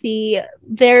go see,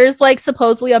 there's like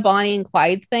supposedly a Bonnie and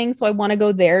Clyde thing, so I want to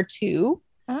go there too.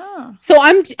 Oh. So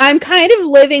I'm kind of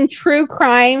living true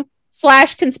crime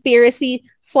 / conspiracy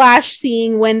 /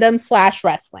 seeing Wyndham /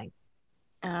 wrestling.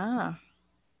 Ah.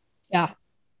 Yeah.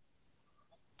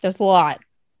 There's a lot.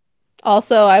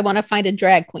 Also, I want to find a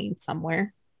drag queen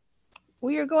somewhere.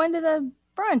 Well, you're going to the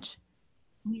brunch.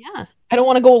 Yeah. I don't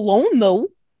want to go alone though.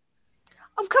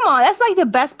 Oh, come on. That's like the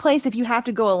best place if you have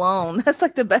to go alone. That's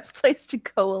like the best place to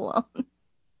go alone.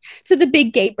 To the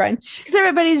big gay brunch. Because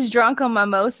everybody's drunk on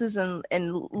mimosas and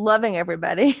loving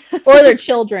everybody. Or their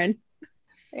children.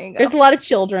 There you go. There's a lot of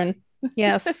children.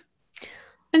 Yes.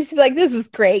 I'm just like, this is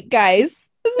great, guys.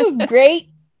 This is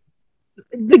great.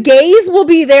 The gays will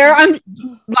be there.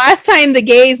 Last time the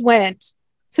gays went.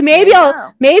 So maybe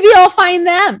I'll find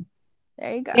them.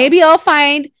 There you go. Maybe I'll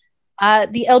find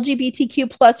the LGBTQ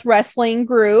plus wrestling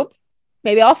group.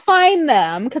 Maybe I'll find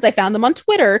them because I found them on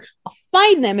Twitter. I'll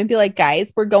find them and be like,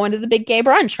 guys, we're going to the big gay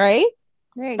brunch, right?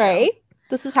 There you Right?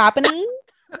 This is happening.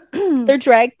 go. They're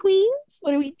drag queens.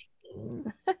 What are we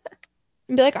doing?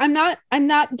 And be like, I'm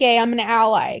not gay. I'm an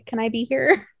ally. Can I be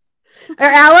here? Are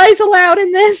allies allowed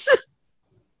in this?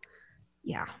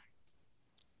 Yeah.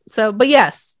 So, but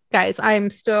yes, guys, I'm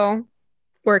still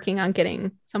working on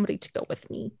getting somebody to go with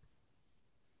me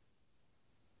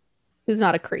who's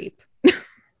not a creep.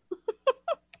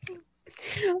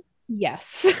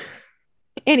 Yes.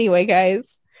 Anyway,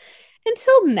 guys,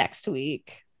 until next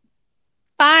week.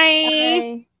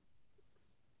 Bye. Bye.